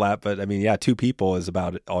down flat, but I mean, 2 people is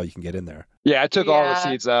about all you can get in there. Yeah, I took all the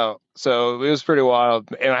seats out. So it was pretty wild.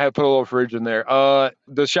 And I had to put a little fridge in there.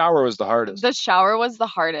 The shower was the hardest. The shower was the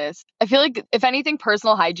hardest. I feel like, if anything,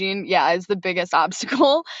 personal hygiene, is the biggest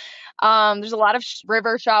obstacle. There's a lot of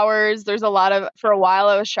river showers. For a while,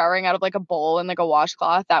 I was showering out of like a bowl and like a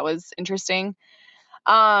washcloth. That was interesting.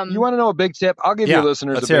 You want to know a big tip? I'll give your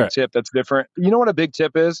listeners a big tip that's different. You know what a big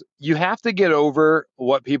tip is? You have to get over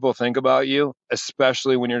what people think about you,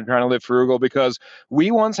 especially when you're trying to live frugal, because we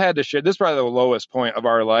once had to share. This is probably the lowest point of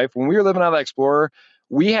our life. When we were living out of the Explorer,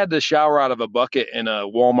 we had to shower out of a bucket in a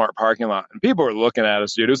Walmart parking lot. And people were looking at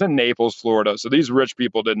us, dude. It was in Naples, Florida. So these rich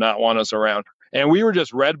people did not want us around. And we were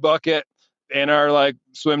just red bucket in our like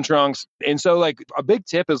swim trunks. And so like a big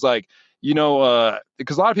tip is like,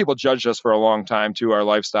 because a lot of people judged us for a long time to our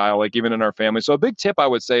lifestyle, like even in our family. So a big tip I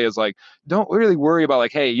would say is like, don't really worry about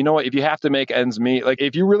like, hey, you know what, if you have to make ends meet, like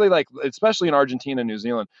if you really like, especially in Argentina, New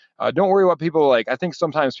Zealand, don't worry about people like, I think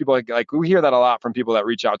sometimes people like we hear that a lot from people that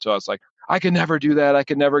reach out to us. Like, I could never do that. I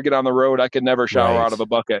could never get on the road. I could never shower out of a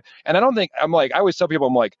bucket. And I always tell people,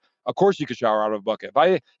 I'm like, of course you could shower out of a bucket.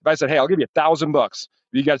 If I said, hey, I'll give you $1,000.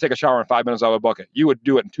 You got to take a shower in 5 minutes out of a bucket. You would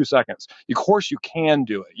do it in 2 seconds. Of course you can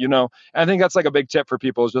do it, And I think that's like a big tip for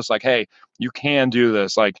people is just like, hey, you can do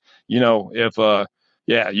this. Like, if,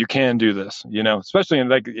 you can do this, especially in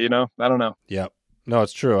like, I don't know. Yeah, no,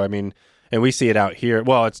 it's true. I mean, and we see it out here.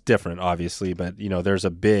 Well, it's different obviously, but there's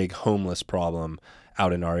a big homeless problem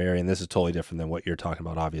out in our area. And this is totally different than what you're talking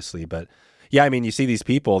about, obviously. But yeah, I mean, you see these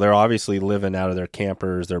people, they're obviously living out of their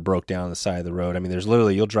campers. They're broke down on the side of the road. I mean, there's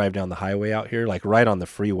literally, you'll drive down the highway out here, like right on the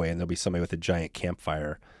freeway, and there'll be somebody with a giant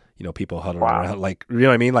campfire, people huddled around, like, you know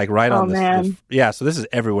what I mean? Like right on the so this is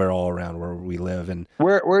everywhere all around where we live. And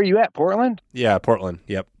where are you at? Portland? Yeah, Portland.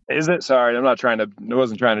 Yep. Is it? Sorry, I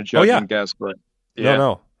wasn't trying to judge and guess, but yeah.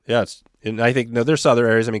 No. Yeah, and I think, there's other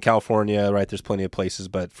areas. I mean, California, right? There's plenty of places,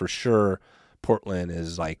 but for sure, Portland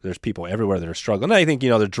is like, there's people everywhere that are struggling. And I think,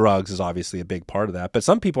 the drugs is obviously a big part of that. But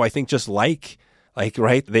some people I think just like,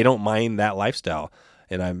 right, they don't mind that lifestyle.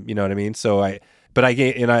 And I'm, you know what I mean? So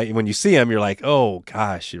when you see them, you're like, oh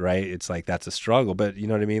gosh, right? It's like, that's a struggle. But you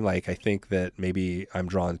know what I mean? Like, I think that maybe I'm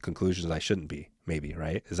drawing conclusions I shouldn't be. Maybe,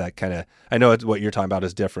 right? Is that kind of, I know it's what you're talking about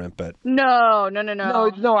is different, but No,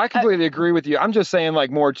 I completely agree with you. I'm just saying like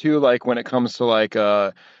more too, like when it comes to like,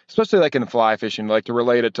 especially like in fly fishing, like to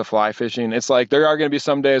relate it to fly fishing, it's like there are going to be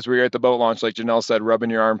some days where you're at the boat launch, like Janelle said, rubbing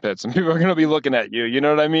your armpits and people are going to be looking at you, you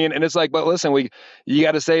know what I mean? And it's like, but listen, you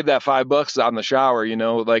got to save that $5 on the shower,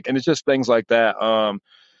 like, and it's just things like that.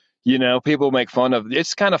 People make fun of,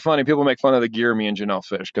 it's kind of funny. People make fun of the gear me and Janelle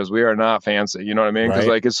fish because we are not fancy. You know what I mean? Because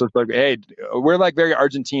like, it's just like, hey, we're like very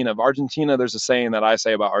Argentina. There's a saying that I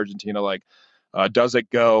say about Argentina, like, does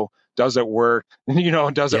it go? does it work?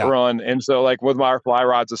 Does it run? And so like with my fly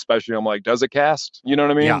rods especially, I'm like, does it cast? You know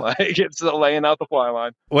what I mean? Yeah. Like it's laying out the fly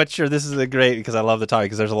line. This is a great, because I love the topic,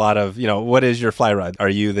 because there's a lot of, what is your fly rod? Are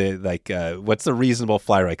you what's the reasonable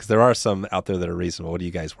fly rod? Because there are some out there that are reasonable. What do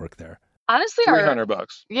you guys work there? Honestly, $300.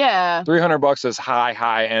 Yeah. $300 is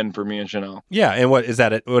high end for me and Janelle. Yeah. And what is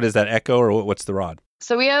that? What is that, Echo, or what's the rod?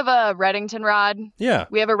 So we have a Reddington rod. Yeah.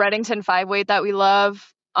 We have a Reddington 5-weight that we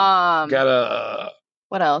love. Got a...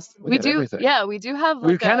 What else? We do everything. Yeah, we do have.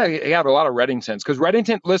 We kind of have a lot of Reddingtons, because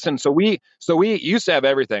Reddington. Listen, so we used to have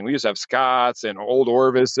everything. We used to have Scotts and old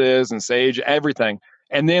Orvises and Sage, everything.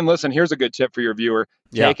 And then listen, here's a good tip for your viewer: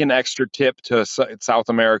 take an extra tip to South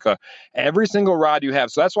America. Every single rod you have.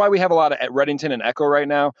 So that's why we have a lot of Reddington and Echo right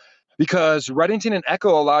now, because Reddington and Echo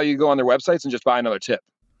allow you to go on their websites and just buy another tip.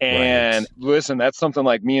 And listen, that's something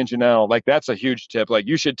like me and Janelle. Like that's a huge tip. Like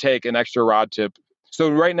you should take an extra rod tip. So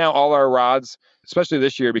right now, all our rods, especially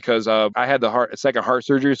this year, because I had second heart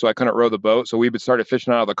surgery, so I couldn't row the boat. So we started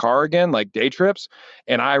fishing out of the car again, like day trips.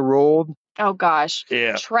 And I rolled. Oh, gosh.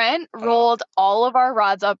 Yeah. Trent rolled all of our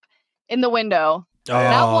rods up in the window. Oh,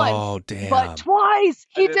 not once, damn. but twice.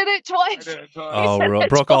 He did it twice.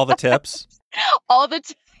 Broke all the tips? All the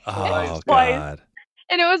tips. Oh, twice. God.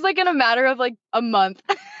 And it was like in a matter of like a month.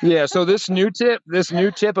 Yeah. So this new tip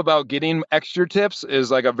about getting extra tips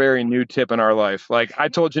is like a very new tip in our life. Like I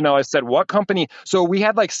told Janelle, I said, what company? So we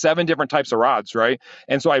had like 7 different types of rods, right?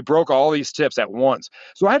 And so I broke all these tips at once.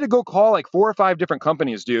 So I had to go call like 4 or 5 different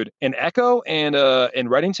companies, dude. In Echo and in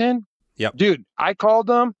Reddington. Yep. Dude, I called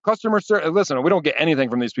them. Customer service. Listen, we don't get anything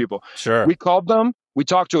from these people. Sure. We called them. We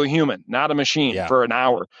talked to a human, not a machine, for an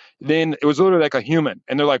hour. Then it was literally like a human.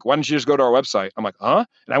 And they're like, why don't you just go to our website? I'm like, huh?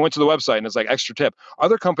 And I went to the website and it's like extra tip.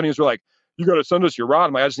 Other companies were like, you got to send us your rod.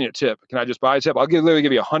 I'm like, I just need a tip. Can I just buy a tip? I'll literally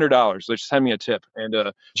give you $100. So just send me a tip. And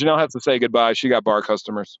Janelle has to say goodbye. She got bar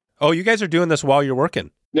customers. Oh, you guys are doing this while you're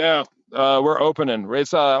working? Yeah. We're opening.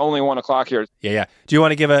 It's only 1:00 here. Yeah. Do you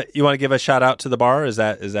want to give a shout out to the bar? Is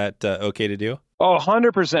that okay to do? Oh,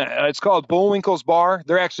 100%. It's called Bullwinkle's Bar.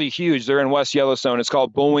 They're actually huge. They're in West Yellowstone. It's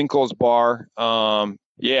called Bullwinkle's Bar.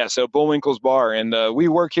 So Bullwinkle's Bar. And we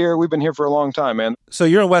work here. We've been here for a long time, man. So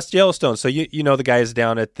you're in West Yellowstone. So you know the guys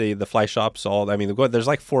down at the fly shops. There's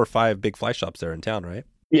like 4 or 5 big fly shops there in town, right?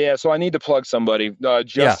 Yeah, so I need to plug somebody.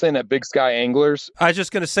 Justin at Big Sky Anglers. I was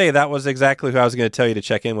just going to say that was exactly who I was going to tell you to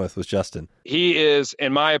check in with, was Justin. He is,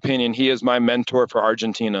 in my opinion, he is my mentor for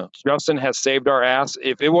Argentina. Justin has saved our ass.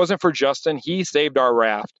 If it wasn't for Justin, he saved our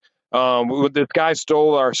raft. This guy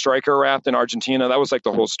stole our striker raft in Argentina. That was like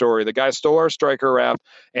the whole story. The guy stole our striker raft,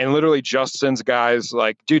 and literally Justin's guys,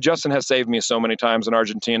 like, dude, Justin has saved me so many times in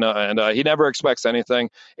Argentina, and he never expects anything.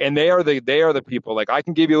 And they are the people. Like, I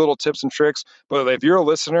can give you little tips and tricks, but if you're a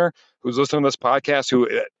listener who's listening to this podcast, who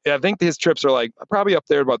I think his trips are like probably up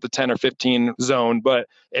there about the 10 or 15 zone. But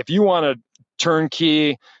if you want to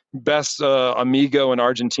turnkey best amigo in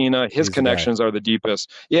Argentina, his connections are the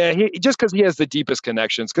deepest. Yeah, just because he has the deepest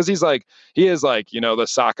connections, because he is like the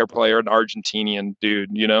soccer player, an Argentinian dude,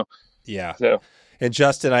 Yeah. So. And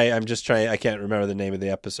Justin, I'm just trying, I can't remember the name of the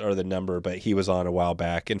episode or the number, but he was on a while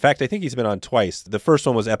back. In fact, I think he's been on twice. The first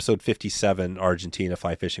one was episode 57, Argentina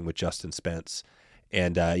Fly Fishing with Justin Spence.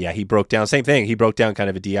 And he broke down, same thing. He broke down kind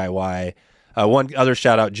of a DIY. One other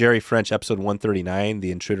shout out, Jerry French, episode 139,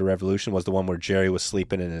 The Intruder Revolution, was the one where Jerry was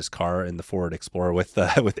sleeping in his car in the Ford Explorer with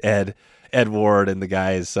Ed Ward and the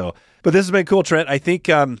guys. So, but this has been cool, Trent. I think,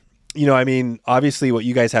 obviously what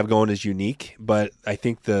you guys have going is unique, but I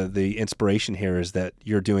think the inspiration here is that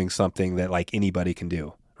you're doing something that like anybody can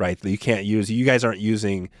do, right? You guys aren't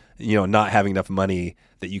using, not having enough money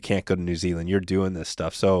that you can't go to New Zealand. You're doing this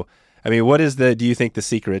stuff. So, I mean, what is do you think the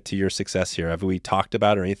secret to your success here? Have we talked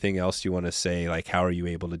about or anything else you want to say? Like, how are you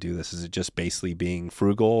able to do this? Is it just basically being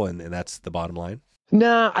frugal and that's the bottom line?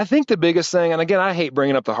 Nah, I think the biggest thing, and again, I hate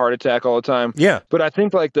bringing up the heart attack all the time. Yeah. But I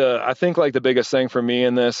think like the biggest thing for me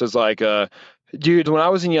in this is like, dude, when I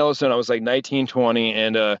was in Yellowstone, I was like 19, 20,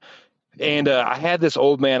 and I had this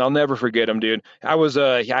old man. I'll never forget him, dude.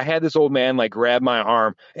 I had this old man like grab my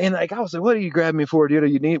arm, and like I was like, "What are you grabbing me for,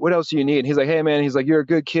 dude? What else do you need?" And he's like, "Hey, man," he's like, "You're a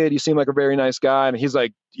good kid. You seem like a very nice guy." And he's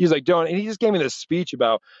like, "Don't." And he just gave me this speech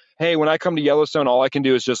about, "Hey, when I come to Yellowstone, all I can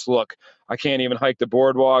do is just look. I can't even hike the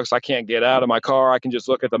boardwalks. I can't get out of my car. I can just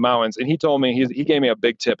look at the mountains." And he told me he gave me a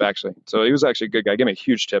big tip actually. So he was actually a good guy. He gave me a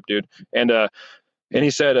huge tip, dude. And he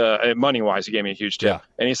said, money-wise, he gave me a huge tip. Yeah.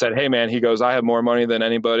 And he said, "Hey, man," he goes, "I have more money than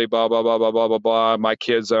anybody, blah, blah, blah, blah, blah, blah, blah. My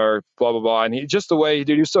kids are blah, blah, blah." And just the way,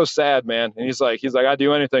 dude, he was so sad, man. And he's like, "I'd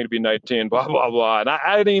do anything to be 19, blah, blah, blah." And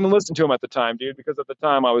I didn't even listen to him at the time, dude, because at the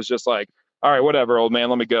time I was just like, "All right, whatever, old man,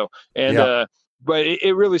 let me go." And but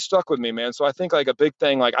it really stuck with me, man. So I think like a big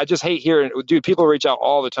thing, like I just hate hearing, dude, people reach out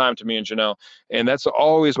all the time to me and Janelle, and that's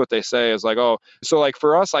always what they say is like, oh, so like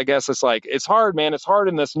for us, I guess it's like, it's hard, man. It's hard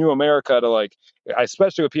in this new America to like,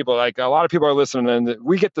 especially with people, like a lot of people are listening and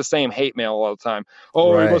we get the same hate mail all the time.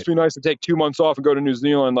 Oh, it must be nice to take 2 months off and go to New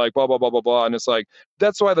Zealand, like blah, blah, blah, blah, blah. And it's like,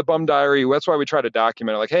 that's why the bum diary, that's why we try to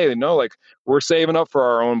document it. Like, hey, no, like we're saving up for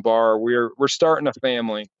our own bar. We're starting a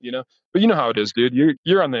family, you know? But you know how it is, dude.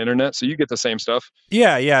 You're on the internet, so you get the same stuff.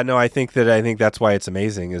 Yeah. No, I think that's why it's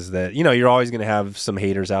amazing is that, you know, you're always going to have some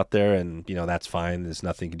haters out there and, you know, that's fine. There's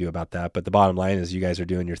nothing you can do about that. But the bottom line is you guys are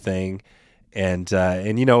doing your thing and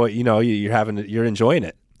you're enjoying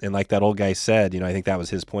it. And like that old guy said, you know, I think that was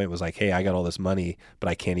his point was like, hey, I got all this money, but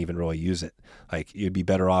I can't even really use it. Like you'd be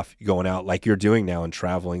better off going out like you're doing now and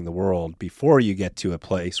traveling the world before you get to a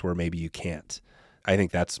place where maybe you can't. I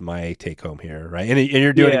think that's my take home here, right? And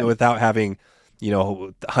you're doing it without having, you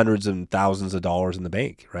know, hundreds and thousands of dollars in the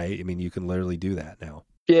bank, right? I mean, you can literally do that now.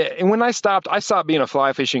 Yeah, and when I stopped being a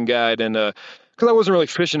fly fishing guide, and because I wasn't really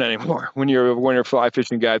fishing anymore when you're a fly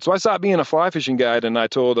fishing guide, so I stopped being a fly fishing guide, and I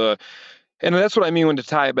told, and that's what I mean when to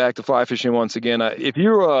tie it back to fly fishing once again. If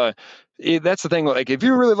you that's the thing. Like, if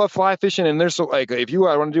you really love fly fishing, and there's like, if you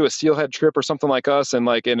want to do a steelhead trip or something like us, and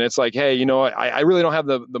it's like, hey, you know, I really don't have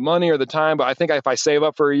the money or the time, but I think if I save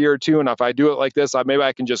up for a year or two, and if I do it like this, maybe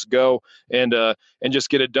I can just go and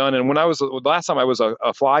just get it done. And when the last time I was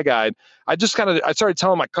a fly guide, I started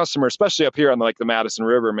telling my customers, especially up here on like the Madison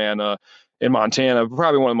River, man, in Montana,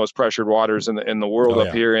 probably one of the most pressured waters in the world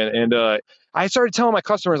up here, and I started telling my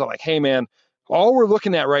customers, I'm like, hey, man. All we're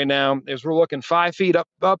looking at right now is we're looking 5 feet up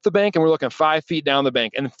the bank and we're looking 5 feet down the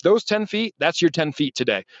bank. And those 10 feet, that's your 10 feet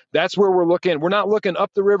today. That's where we're looking. We're not looking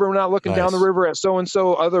up the river. We're not looking down the river at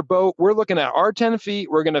so-and-so other boat. We're looking at our 10 feet.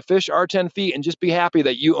 We're going to fish our 10 feet and just be happy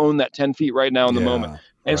that you own that 10 feet right now in the moment.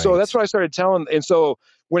 And so that's what I started telling. And so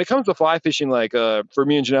when it comes to fly fishing, like for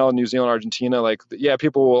me and Janelle in New Zealand, Argentina, like, yeah,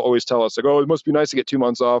 people will always tell us like, oh, it must be nice to get 2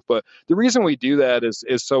 months off. But the reason we do that is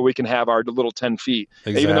so we can have our little 10 feet,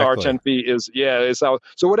 even though our 10 feet is out.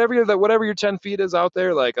 So whatever your 10 feet is out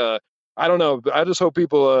there, like, I don't know. I just hope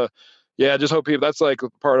people, that's like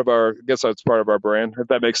that's part of our brand, if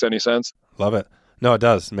that makes any sense. Love it. No, it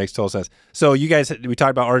does. It makes total sense. So you guys, we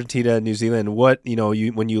talked about Argentina, New Zealand. What, you know,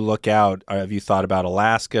 when you look out, have you thought about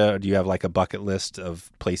Alaska? Or do you have like a bucket list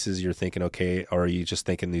of places you're thinking, okay, or are you just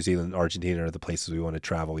thinking New Zealand, Argentina are the places we want to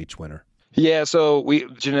travel each winter? Yeah, so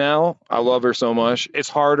Janelle, I love her so much. It's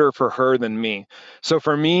harder for her than me. So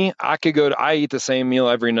for me, I eat the same meal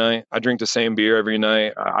every night. I drink the same beer every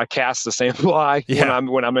night. I cast the same fly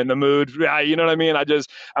when I'm in the mood. You know what I mean?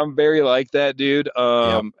 I'm very like that, dude.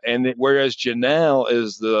 And whereas Janelle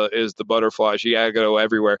is the butterfly, she gotta go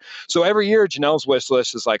everywhere. So every year, Janelle's wish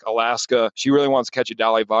list is like Alaska. She really wants to catch a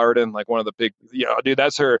Dolly Varden, like one of the big, dude,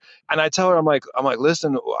 that's her. And I tell her, I'm like,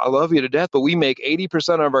 listen, I love you to death, but we make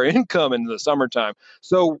 80% of our income in the summertime.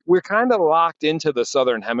 So we're kind of locked into the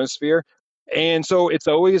Southern Hemisphere. And so it's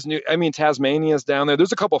always new. I mean, Tasmania's down there.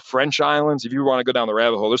 There's a couple French islands. If you want to go down the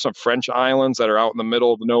rabbit hole, there's some French islands that are out in the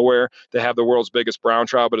middle of nowhere. They have the world's biggest brown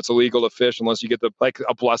trout, but it's illegal to fish unless you get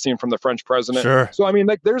a blessing from the French president. Sure. So, I mean,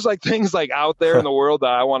 like, there's like things like out there in the world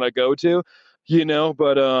that I want to go to,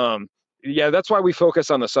 but, yeah, that's why we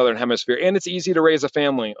focus on the Southern Hemisphere, and it's easy to raise a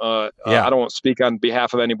family. I don't want to speak on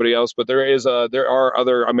behalf of anybody else, but there are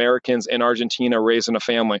other Americans in Argentina raising a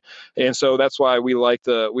family, and so that's why we're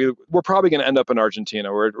probably going to end up in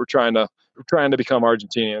Argentina. We're trying to become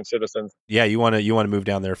Argentinian citizens. Yeah, you want to move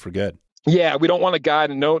down there for good. Yeah, we don't want a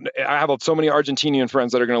guide. And I have so many Argentinian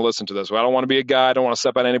friends that are going to listen to this. I don't want to be a guide. I don't want to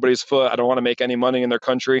step on anybody's foot. I don't want to make any money in their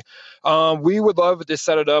country. We would love to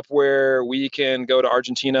set it up where we can go to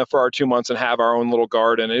Argentina for our 2 months and have our own little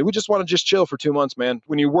garden. And we just want to just chill for 2 months, man.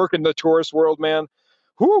 When you work in the tourist world, man,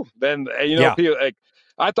 then, people, like,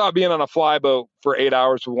 I thought being on a fly boat for 8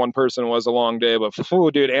 hours with one person was a long day, but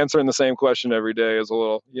dude, answering the same question every day is a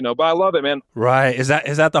little, but I love it, man. Right. Is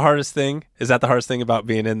that the hardest thing? Is that the hardest thing about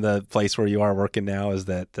being in the place where you are working now? Is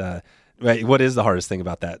that, what is the hardest thing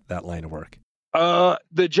about that line of work?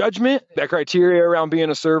 The judgment, that criteria around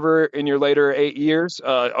being a server in your later 8 years.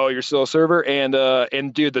 You're still a server.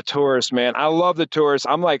 And dude, the tourists, man, I love the tourists.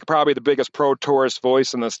 I'm like probably the biggest pro tourist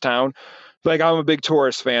voice in this town. Like, I'm a big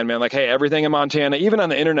tourist fan, man. Like, hey, everything in Montana, even on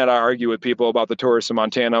the internet, I argue with people about the tourists in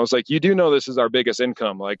Montana. I was like, you do know this is our biggest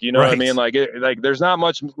income. Like, you know what I mean? Like, there's not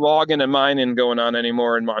much logging and mining going on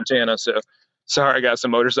anymore in Montana. So, sorry, I got some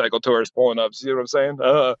motorcycle tourists pulling up. See what I'm saying?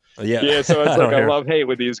 Yeah. So it's like I love hate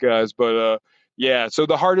with these guys, but Yeah. So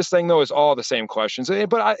the hardest thing though is all the same questions.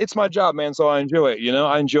 But it's my job, man. So I enjoy it.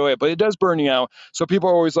 I enjoy it. But it does burn you out. So people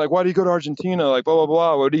are always like, "Why do you go to Argentina?" Like blah blah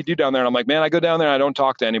blah. What do you do down there? And I'm like, man, I go down there and I don't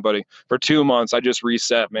talk to anybody for 2 months. I just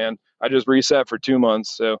reset, man. I just reset for 2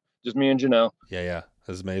 months. So just me and Janelle. Yeah.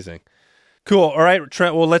 That's amazing. Cool. All right,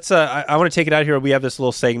 Trent. Well, let's. I want to take it out here. We have this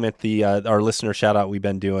little segment, our listener shout out we've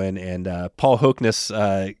been doing, and Paul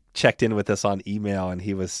Hoekness checked in with us on email, and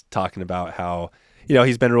he was talking about how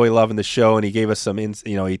he's been really loving the show, and he gave us some.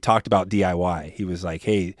 He talked about DIY. He was like,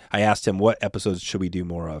 "Hey," I asked him what episodes should we do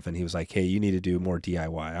more of, and he was like, "Hey, you need to do more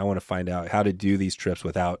DIY. I want to find out how to do these trips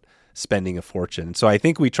without spending a fortune." So I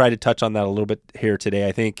think we tried to touch on that a little bit here today.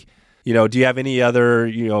 I think, do you have any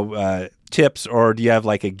other tips, or do you have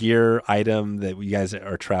like a gear item that you guys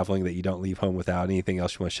are traveling that you don't leave home without? Anything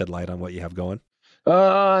else you want to shed light on what you have going?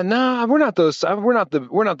 No, we're not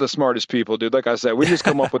the smartest people, dude. Like I said, we just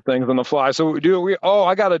come up with things on the fly. So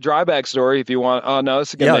I got a dry bag story if you want. Oh no,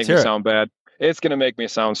 this is gonna make me sound bad. It's gonna make me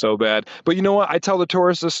sound so bad. But you know what? I tell the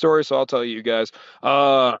tourists this story, so I'll tell you guys.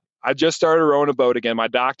 I just started rowing a boat again. My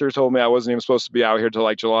doctor told me I wasn't even supposed to be out here till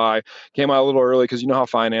like July. Came out a little early because you know how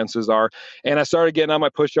finances are. And I started getting on my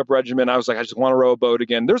push-up regimen. I was like, I just want to row a boat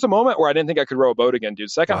again. There's a moment where I didn't think I could row a boat again,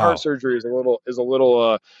 dude. Second heart surgery is a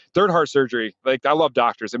little third heart surgery. Like, I love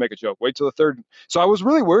doctors. They make a joke. Wait till the third. So I was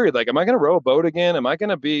really worried. Like, am I going to row a boat again? Am I going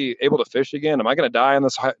to be able to fish again? Am I going to die on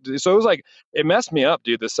this? So it was like, it messed me up,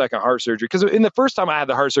 dude, the second heart surgery. Because in the first time I had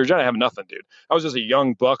the heart surgery, I didn't have nothing, dude. I was just a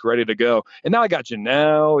young buck ready to go. And now I got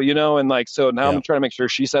Janelle, and like, so now I'm trying to make sure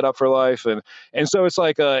she's set up for life. And so it's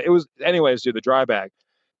like, anyways, dude, the dry bag.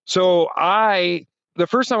 So the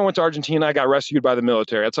first time I went to Argentina, I got rescued by the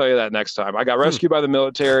military. I'll tell you that next time. I got rescued by the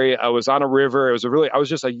military. I was on a river. I was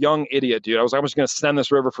just a young idiot, dude. I was just going to send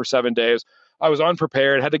this river for 7 days. I was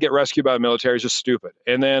unprepared, had to get rescued by the military. It was just stupid.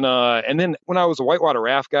 And then when I was a whitewater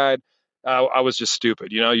raft guide, I was just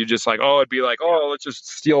stupid. You just like, it'd be like, let's just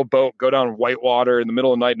steal a boat, go down whitewater in the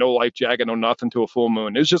middle of the night, no life jacket, no nothing, to a full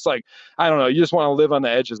moon. It was just like, I don't know. You just want to live on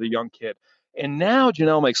the edge as a young kid. And now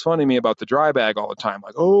Janelle makes fun of me about the dry bag all the time.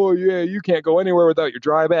 Like, oh yeah, you can't go anywhere without your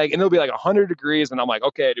dry bag. And it'll be like 100 degrees. And I'm like,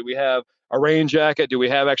 okay, do we have a rain jacket? Do we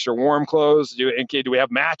have extra warm clothes? Do we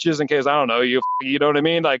have matches in case, I don't know, you know what I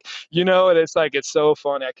mean? Like, and it's like, it's so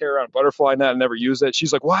fun. I carry around a butterfly net and never use it.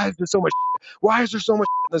 She's like, why is there so much shit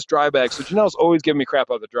in this dry bag? So Janelle's always giving me crap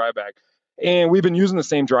about the dry bag. And we've been using the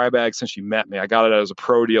same dry bag since she met me. I got it as a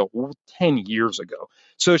pro deal 10 years ago.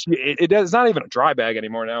 So it's not even a dry bag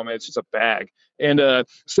anymore now, man. It's just a bag. And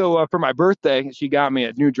so for my birthday, she got me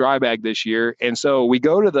a new dry bag this year. And so we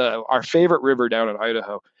go to our favorite river down in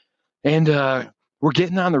Idaho. And we're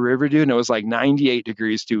getting on the river, dude. And it was like 98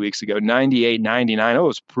 degrees 2 weeks ago, 98, 99. Oh, it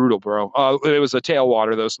was brutal, bro. It was a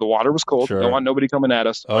tailwater, though. So the water was cold. Sure. Don't want nobody coming at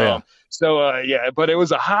us. Oh, yeah. But it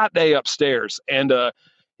was a hot day upstairs. And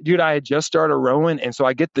dude, I had just started rowing, and so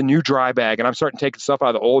I get the new dry bag, and I'm starting taking stuff out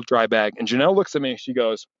of the old dry bag. And Janelle looks at me, and she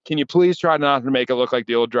goes, "Can you please try not to make it look like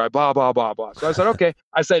the old dry, blah, blah, blah, blah." So I said, okay.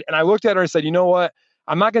 And I looked at her and said, you know what?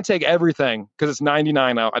 I'm not going to take everything because it's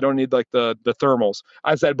 99 now. I don't need like the thermals.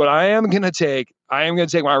 I said, but I am going to take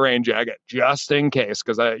my rain jacket just in case.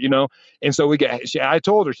 Cause and so I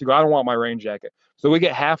told her, she goes, I don't want my rain jacket. So we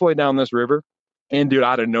get halfway down this river. And dude,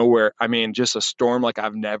 out of nowhere, I mean, just a storm like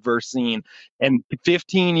I've never seen. And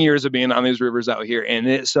 15 years of being on these rivers out here, and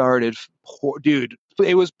it started, dude,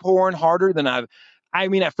 it was pouring harder than at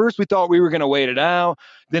first we thought we were going to wait it out.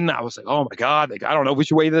 Then I was like, oh my God, like, I don't know if we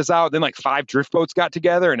should wait this out. Then like 5 drift boats got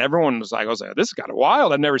together and everyone was like, this is kind of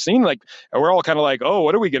wild. I've never seen and we're all kind of like, oh,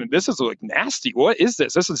 what are we going to, this is like nasty. What is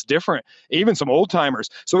this? This is different. Even some old timers.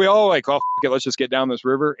 So we all like, oh, okay, let's just get down this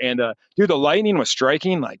river. And dude, the lightning was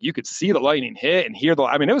striking. Like you could see the lightning hit and hear it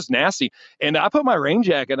was nasty. And I put my rain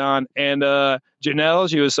jacket on and Janelle,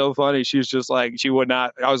 she was so funny. She was just like, she would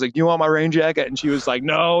not, I was like, do you want my rain jacket? And she was like,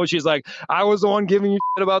 no. She's like, I was the one giving you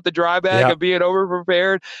shit about the dry bag of being over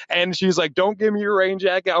prepared. And she's like, don't give me your rain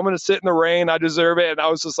jacket. I'm going to sit in the rain. I deserve it. And I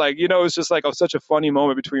was just like, it was just like such a funny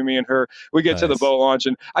moment between me and her. We get to the boat launch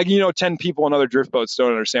and 10 people on other drift boats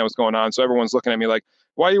don't understand what's going on. So everyone's looking at me like,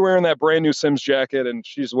 why are you wearing that brand new Sims jacket? And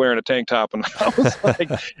she's wearing a tank top. And I was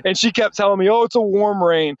like, and she kept telling me, oh, it's a warm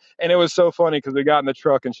rain. And it was so funny because we got in the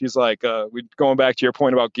truck and she's like, going back to your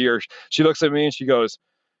point about gear. She looks at me and she goes,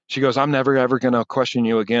 I'm never, ever going to question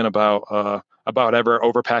you again about about ever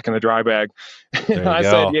overpacking the dry bag. And I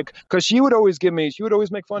said, yeah, because she would always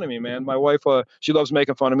make fun of me, man. My wife, she loves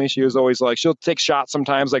making fun of me. She was always like, she'll take shots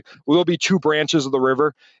sometimes. Like, we'll be 2 branches of the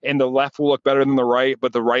river and the left will look better than the right,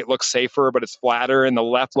 but the right looks safer, but it's flatter, and the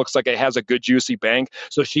left looks like it has a good juicy bank.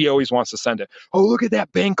 So she always wants to send it. Oh, look at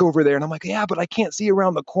that bank over there. And I'm like, yeah, but I can't see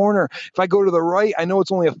around the corner. If I go to the right, I know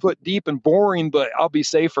it's only a foot deep and boring, but I'll be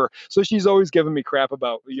safer. So she's always giving me crap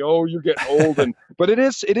about, you're getting old. But it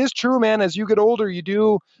is true, man. As you get older, you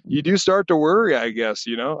do start to worry, I guess.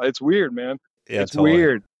 It's weird, man. Yeah, it's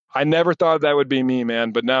weird. I never thought that would be me,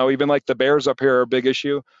 man. But now even like the bears up here are a big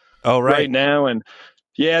issue right now. And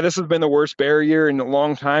yeah, this has been the worst bear year in a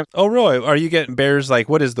long time. Oh, really? Are you getting bears? Like,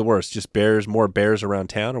 what is the worst? Just more bears around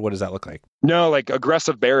town, or what does that look like? No, like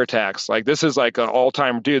aggressive bear attacks. Like, this is like an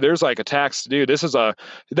all-time, dude. There's like attacks, dude. That's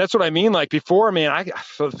what I mean. Like, before, man,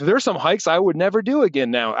 there's some hikes I would never do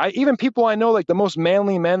again now. Even people I know, like the most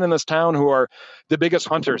manly men in this town who are the biggest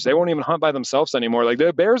hunters, they won't even hunt by themselves anymore. Like,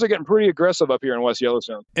 the bears are getting pretty aggressive up here in West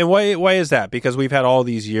Yellowstone. And why is that? Because we've had all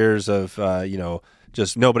these years of,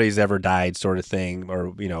 just nobody's ever died sort of thing,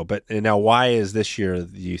 or, but now why is this year,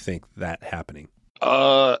 do you think, that happening?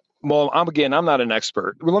 Well, I'm not an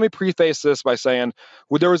expert. Well, let me preface this by saying,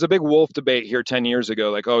 there was a big wolf debate here 10 years ago.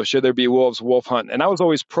 Like, oh, should there be wolf hunt? And I was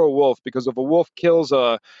always pro-wolf, because if a wolf kills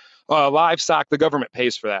a livestock, the government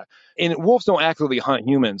pays for that. And wolves don't actively hunt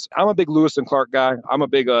humans. I'm a big Lewis and Clark guy. I'm a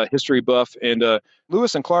big history buff. And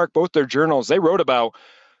Lewis and Clark, both their journals, they wrote about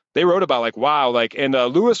like, wow, like, and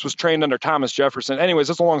Lewis was trained under Thomas Jefferson. Anyways,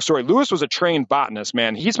 that's a long story. Lewis was a trained botanist,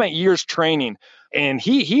 man. He spent years training, and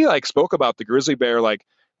he like spoke about the grizzly bear, like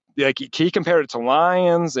he compared it to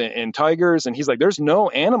lions and tigers, and he's like, there's no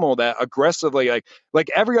animal that aggressively,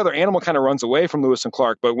 like every other animal kind of runs away from Lewis and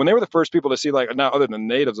Clark. But when they were the first people to see, like, not other than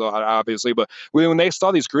natives, obviously, but when they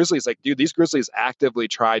saw these grizzlies, like, dude, these grizzlies actively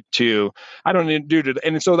tried to,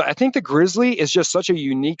 and so I think the grizzly is just such a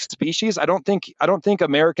unique species. I don't think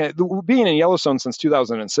American, being in Yellowstone since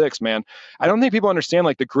 2006, man, I don't think people understand,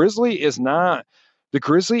 like, the grizzly is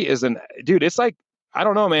dude, it's like, I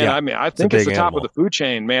don't know, man. Yeah, I mean, I think it's the top of the food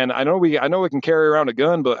chain, man. I know we can carry around a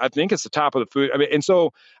gun, but I think it's the top of the food. I mean, and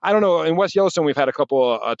so I don't know. In West Yellowstone, we've had a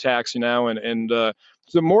couple of attacks, and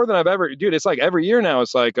so more than I've ever, dude. It's like every year now.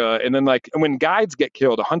 It's like, and then like when guides get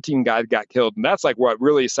killed, a hunting guide got killed, and that's like what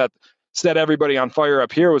really set everybody on fire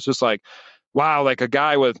up here. Was just like, wow, like a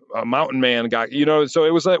guy with a mountain man got, so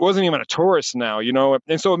it wasn't even a tourist now,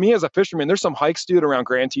 and so me as a fisherman, there's some hikes, dude, around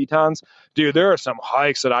Grand Tetons, dude. There are some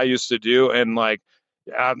hikes that I used to do, and like.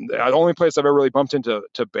 The only place I've ever really bumped into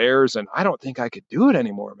bears, and I don't think I could do it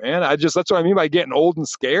anymore, man. That's what I mean by getting old and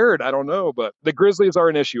scared. I don't know, but the grizzlies are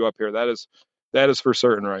an issue up here. That is for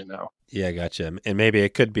certain right now. Yeah, gotcha. And maybe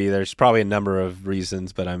it could be, there's probably a number of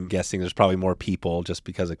reasons, but I'm guessing there's probably more people just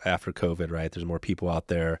because after COVID, right? There's more people out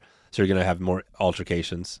there. So you're going to have more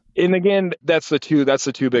altercations. And again, that's the two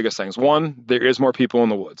biggest things. One, there is more people in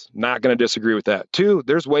the woods. Not going to disagree with that. Two,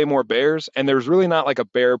 there's way more bears, and there's really not like a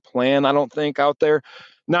bear plan, I don't think, out there.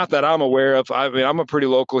 Not that I'm aware of. I mean, I'm a pretty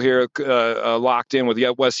local here, locked in with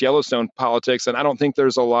West Yellowstone politics, and I don't think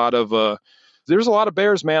there's a lot of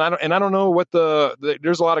bears, man. I don't know what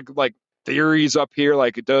there's a lot of like theories up here,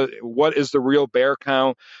 like what is the real bear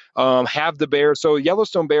count? Have the bears? So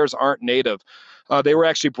Yellowstone bears aren't native. They were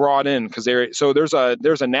actually brought in because there's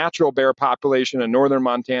a natural bear population in northern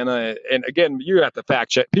Montana. And again, you have to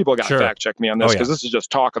fact check. People got to fact check me on this because this is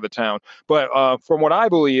just talk of the town. But from what I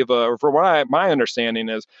believe, my understanding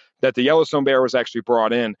is that the Yellowstone bear was actually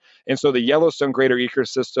brought in. And so the Yellowstone greater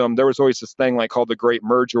ecosystem, there was always this thing like called the Great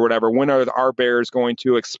Merge or whatever. When are our bears going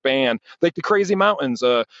to expand? Like the Crazy Mountains,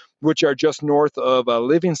 which are just north of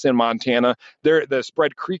Livingston, Montana, the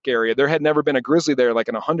Spread Creek area. There had never been a grizzly there like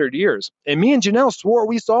in 100 years. And me and Janelle swore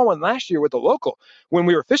we saw one last year with a local when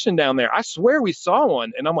we were fishing down there. I swear we saw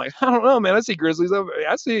one. And I'm like, I don't know, man. I see grizzlies.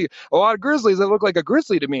 I see a lot of grizzlies that look like a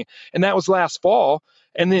grizzly to me. And that was last fall.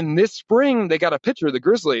 And then this spring, they got a picture of the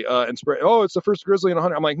grizzly and spread. Oh, it's the first grizzly in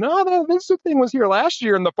 100. I'm like, no, this thing was here last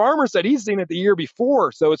year. And the farmer said he's seen it the year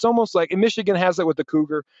before. So it's almost like, and Michigan has it with the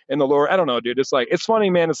cougar and the lower. I don't know, dude. It's like, it's funny,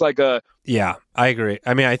 man. It's like yeah, I agree.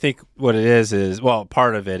 I mean, I think what it is, well,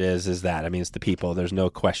 part of it is that, I mean, it's the people, there's no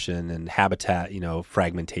question, and habitat,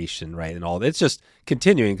 fragmentation, right? And all, it's just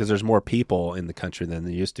continuing because there's more people in the country than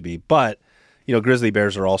there used to be. But grizzly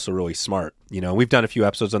bears are also really smart. We've done a few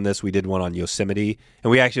episodes on this. We did one on Yosemite,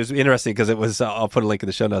 and it was interesting because it was, I'll put a link in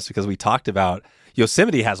the show notes because we talked about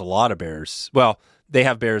Yosemite has a lot of bears. Well, they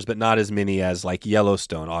have bears, but not as many as like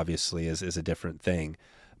Yellowstone, obviously, is a different thing.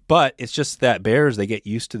 But it's just that bears, they get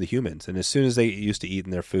used to the humans. And as soon as they get used to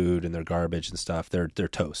eating their food and their garbage and stuff, they're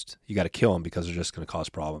toast. You got to kill them because they're just going to cause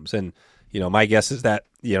problems. And, my guess is that,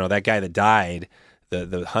 that guy that died,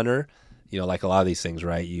 the hunter, like a lot of these things,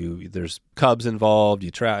 right? There's cubs involved,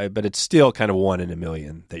 you try, but it's still kind of 1 in a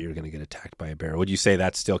million that you're going to get attacked by a bear. Would you say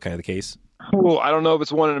that's still kind of the case? Well, I don't know if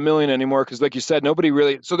it's 1 in a million anymore because, like you said, nobody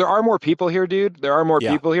really. So there are more people here, dude. There are more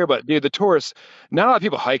people here, but dude, the tourists, not a lot of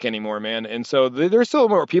people hike anymore, man. And so there's still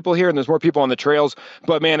more people here, and there's more people on the trails.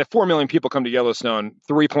 But man, if 4 million people come to Yellowstone,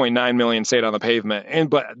 3.9 million stayed on the pavement.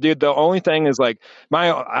 But dude, the only thing is like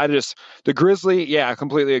the grizzly. Yeah, I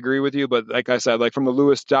completely agree with you. But like I said, like from the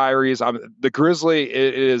Lewis Diaries, the grizzly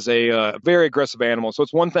is a very aggressive animal. So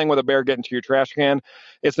it's one thing with a bear getting to your trash can.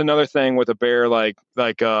 It's another thing with a bear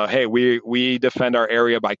hey, we defend our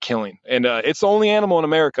area by killing. And it's the only animal in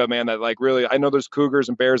America, man, that like really, I know there's cougars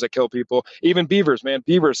and bears that kill people, even beavers, man.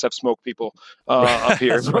 Beavers have smoked people up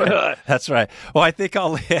here. That's right. Well, I think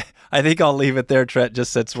I'll leave it there, Trent,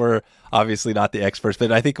 just since we're obviously not the experts,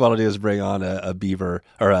 but I think what I'll do is bring on a beaver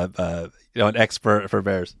or an expert for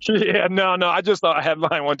bears. Yeah, no, I just thought I had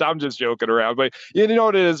mine one time. I'm just joking around, but you know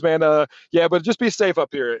what it is, man. But just be safe up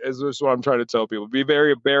here is what I'm trying to tell people. Be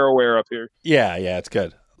very bear aware up here. Yeah, it's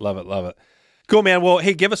good. Love it. Cool, man. Well,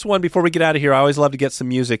 hey, give us one before we get out of here. I always love to get some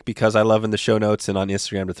music because I love in the show notes and on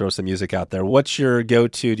Instagram to throw some music out there. What's your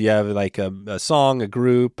go-to? Do you have like a song, a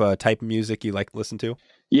group, a type of music you like to listen to?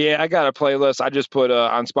 Yeah, I got a playlist. I just put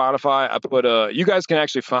on Spotify. I put you guys can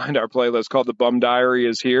actually find our playlist called The Bum Diary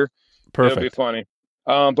is Here. Perfect. It'll be funny.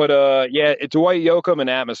 It's Dwight Yoakam and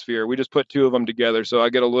Atmosphere. We just put 2 of them together. So I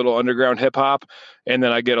get a little underground hip hop and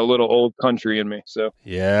then I get a little old country in me. So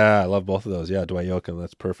yeah, I love both of those. Yeah, Dwight Yoakam.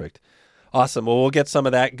 That's perfect. Awesome. Well, we'll get some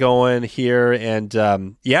of that going here. And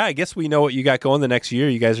I guess we know what you got going the next year.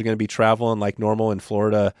 You guys are going to be traveling like normal in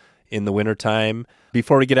Florida in the wintertime.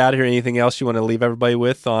 Before we get out of here, anything else you want to leave everybody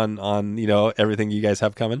with on everything you guys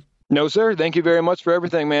have coming? No, sir. Thank you very much for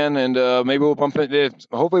everything, man. And maybe we'll bump into,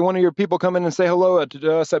 hopefully one of your people come in and say hello at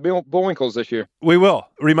us at Bullwinkle's this year. We will.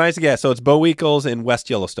 Remind us again. So it's Bullwinkle's in West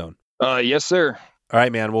Yellowstone. Yes, sir. All right,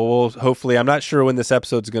 man. Well, we'll hopefully, I'm not sure when this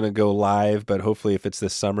episode's going to go live, but hopefully if it's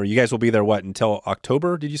this summer, you guys will be there, until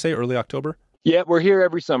October? Did you say early October? Yeah, we're here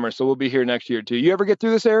every summer, so we'll be here next year too. You ever get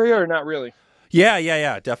through this area or not really?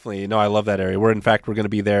 Yeah, definitely. No, I love that area. We're going to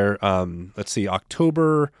be there,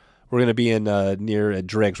 October. We're going to be in near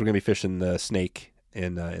Driggs. We're going to be fishing the snake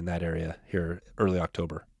in that area here early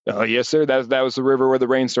October. Yes, sir. That was the river where the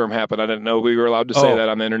rainstorm happened. I didn't know we were allowed to say that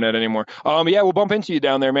on the internet anymore. We'll bump into you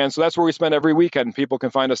down there, man. So that's where we spend every weekend. People can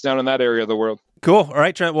find us down in that area of the world. Cool. All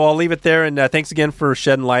right, Trent. Well, I'll leave it there. And thanks again for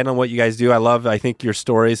shedding light on what you guys do. I think your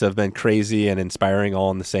stories have been crazy and inspiring all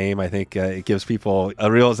in the same. I think it gives people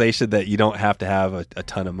a realization that you don't have to have a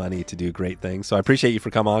ton of money to do great things. So I appreciate you for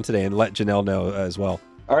coming on today and let Janelle know as well.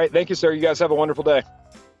 All right. Thank you, sir. You guys have a wonderful day.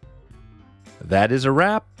 That is a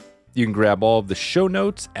wrap. You can grab all of the show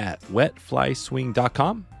notes at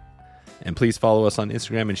wetflyswing.com. And please follow us on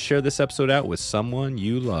Instagram and share this episode out with someone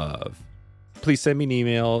you love. Please send me an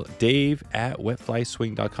email,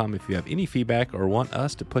 dave@wetflyswing.com, if you have any feedback or want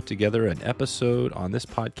us to put together an episode on this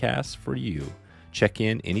podcast for you. Check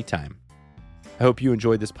in anytime. I hope you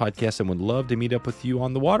enjoyed this podcast and would love to meet up with you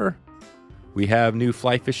on the water. We have new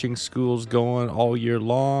fly fishing schools going all year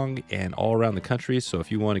long and all around the country. So if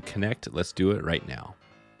you want to connect, let's do it right now.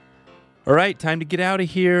 All right, time to get out of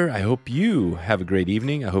here. I hope you have a great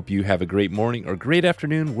evening. I hope you have a great morning or great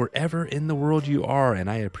afternoon wherever in the world you are. And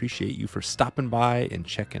I appreciate you for stopping by and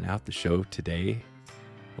checking out the show today.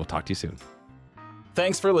 We'll talk to you soon.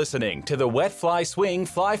 Thanks for listening to the Wet Fly Swing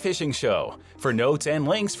Fly Fishing Show. For notes and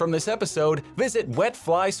links from this episode, visit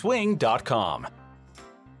wetflyswing.com.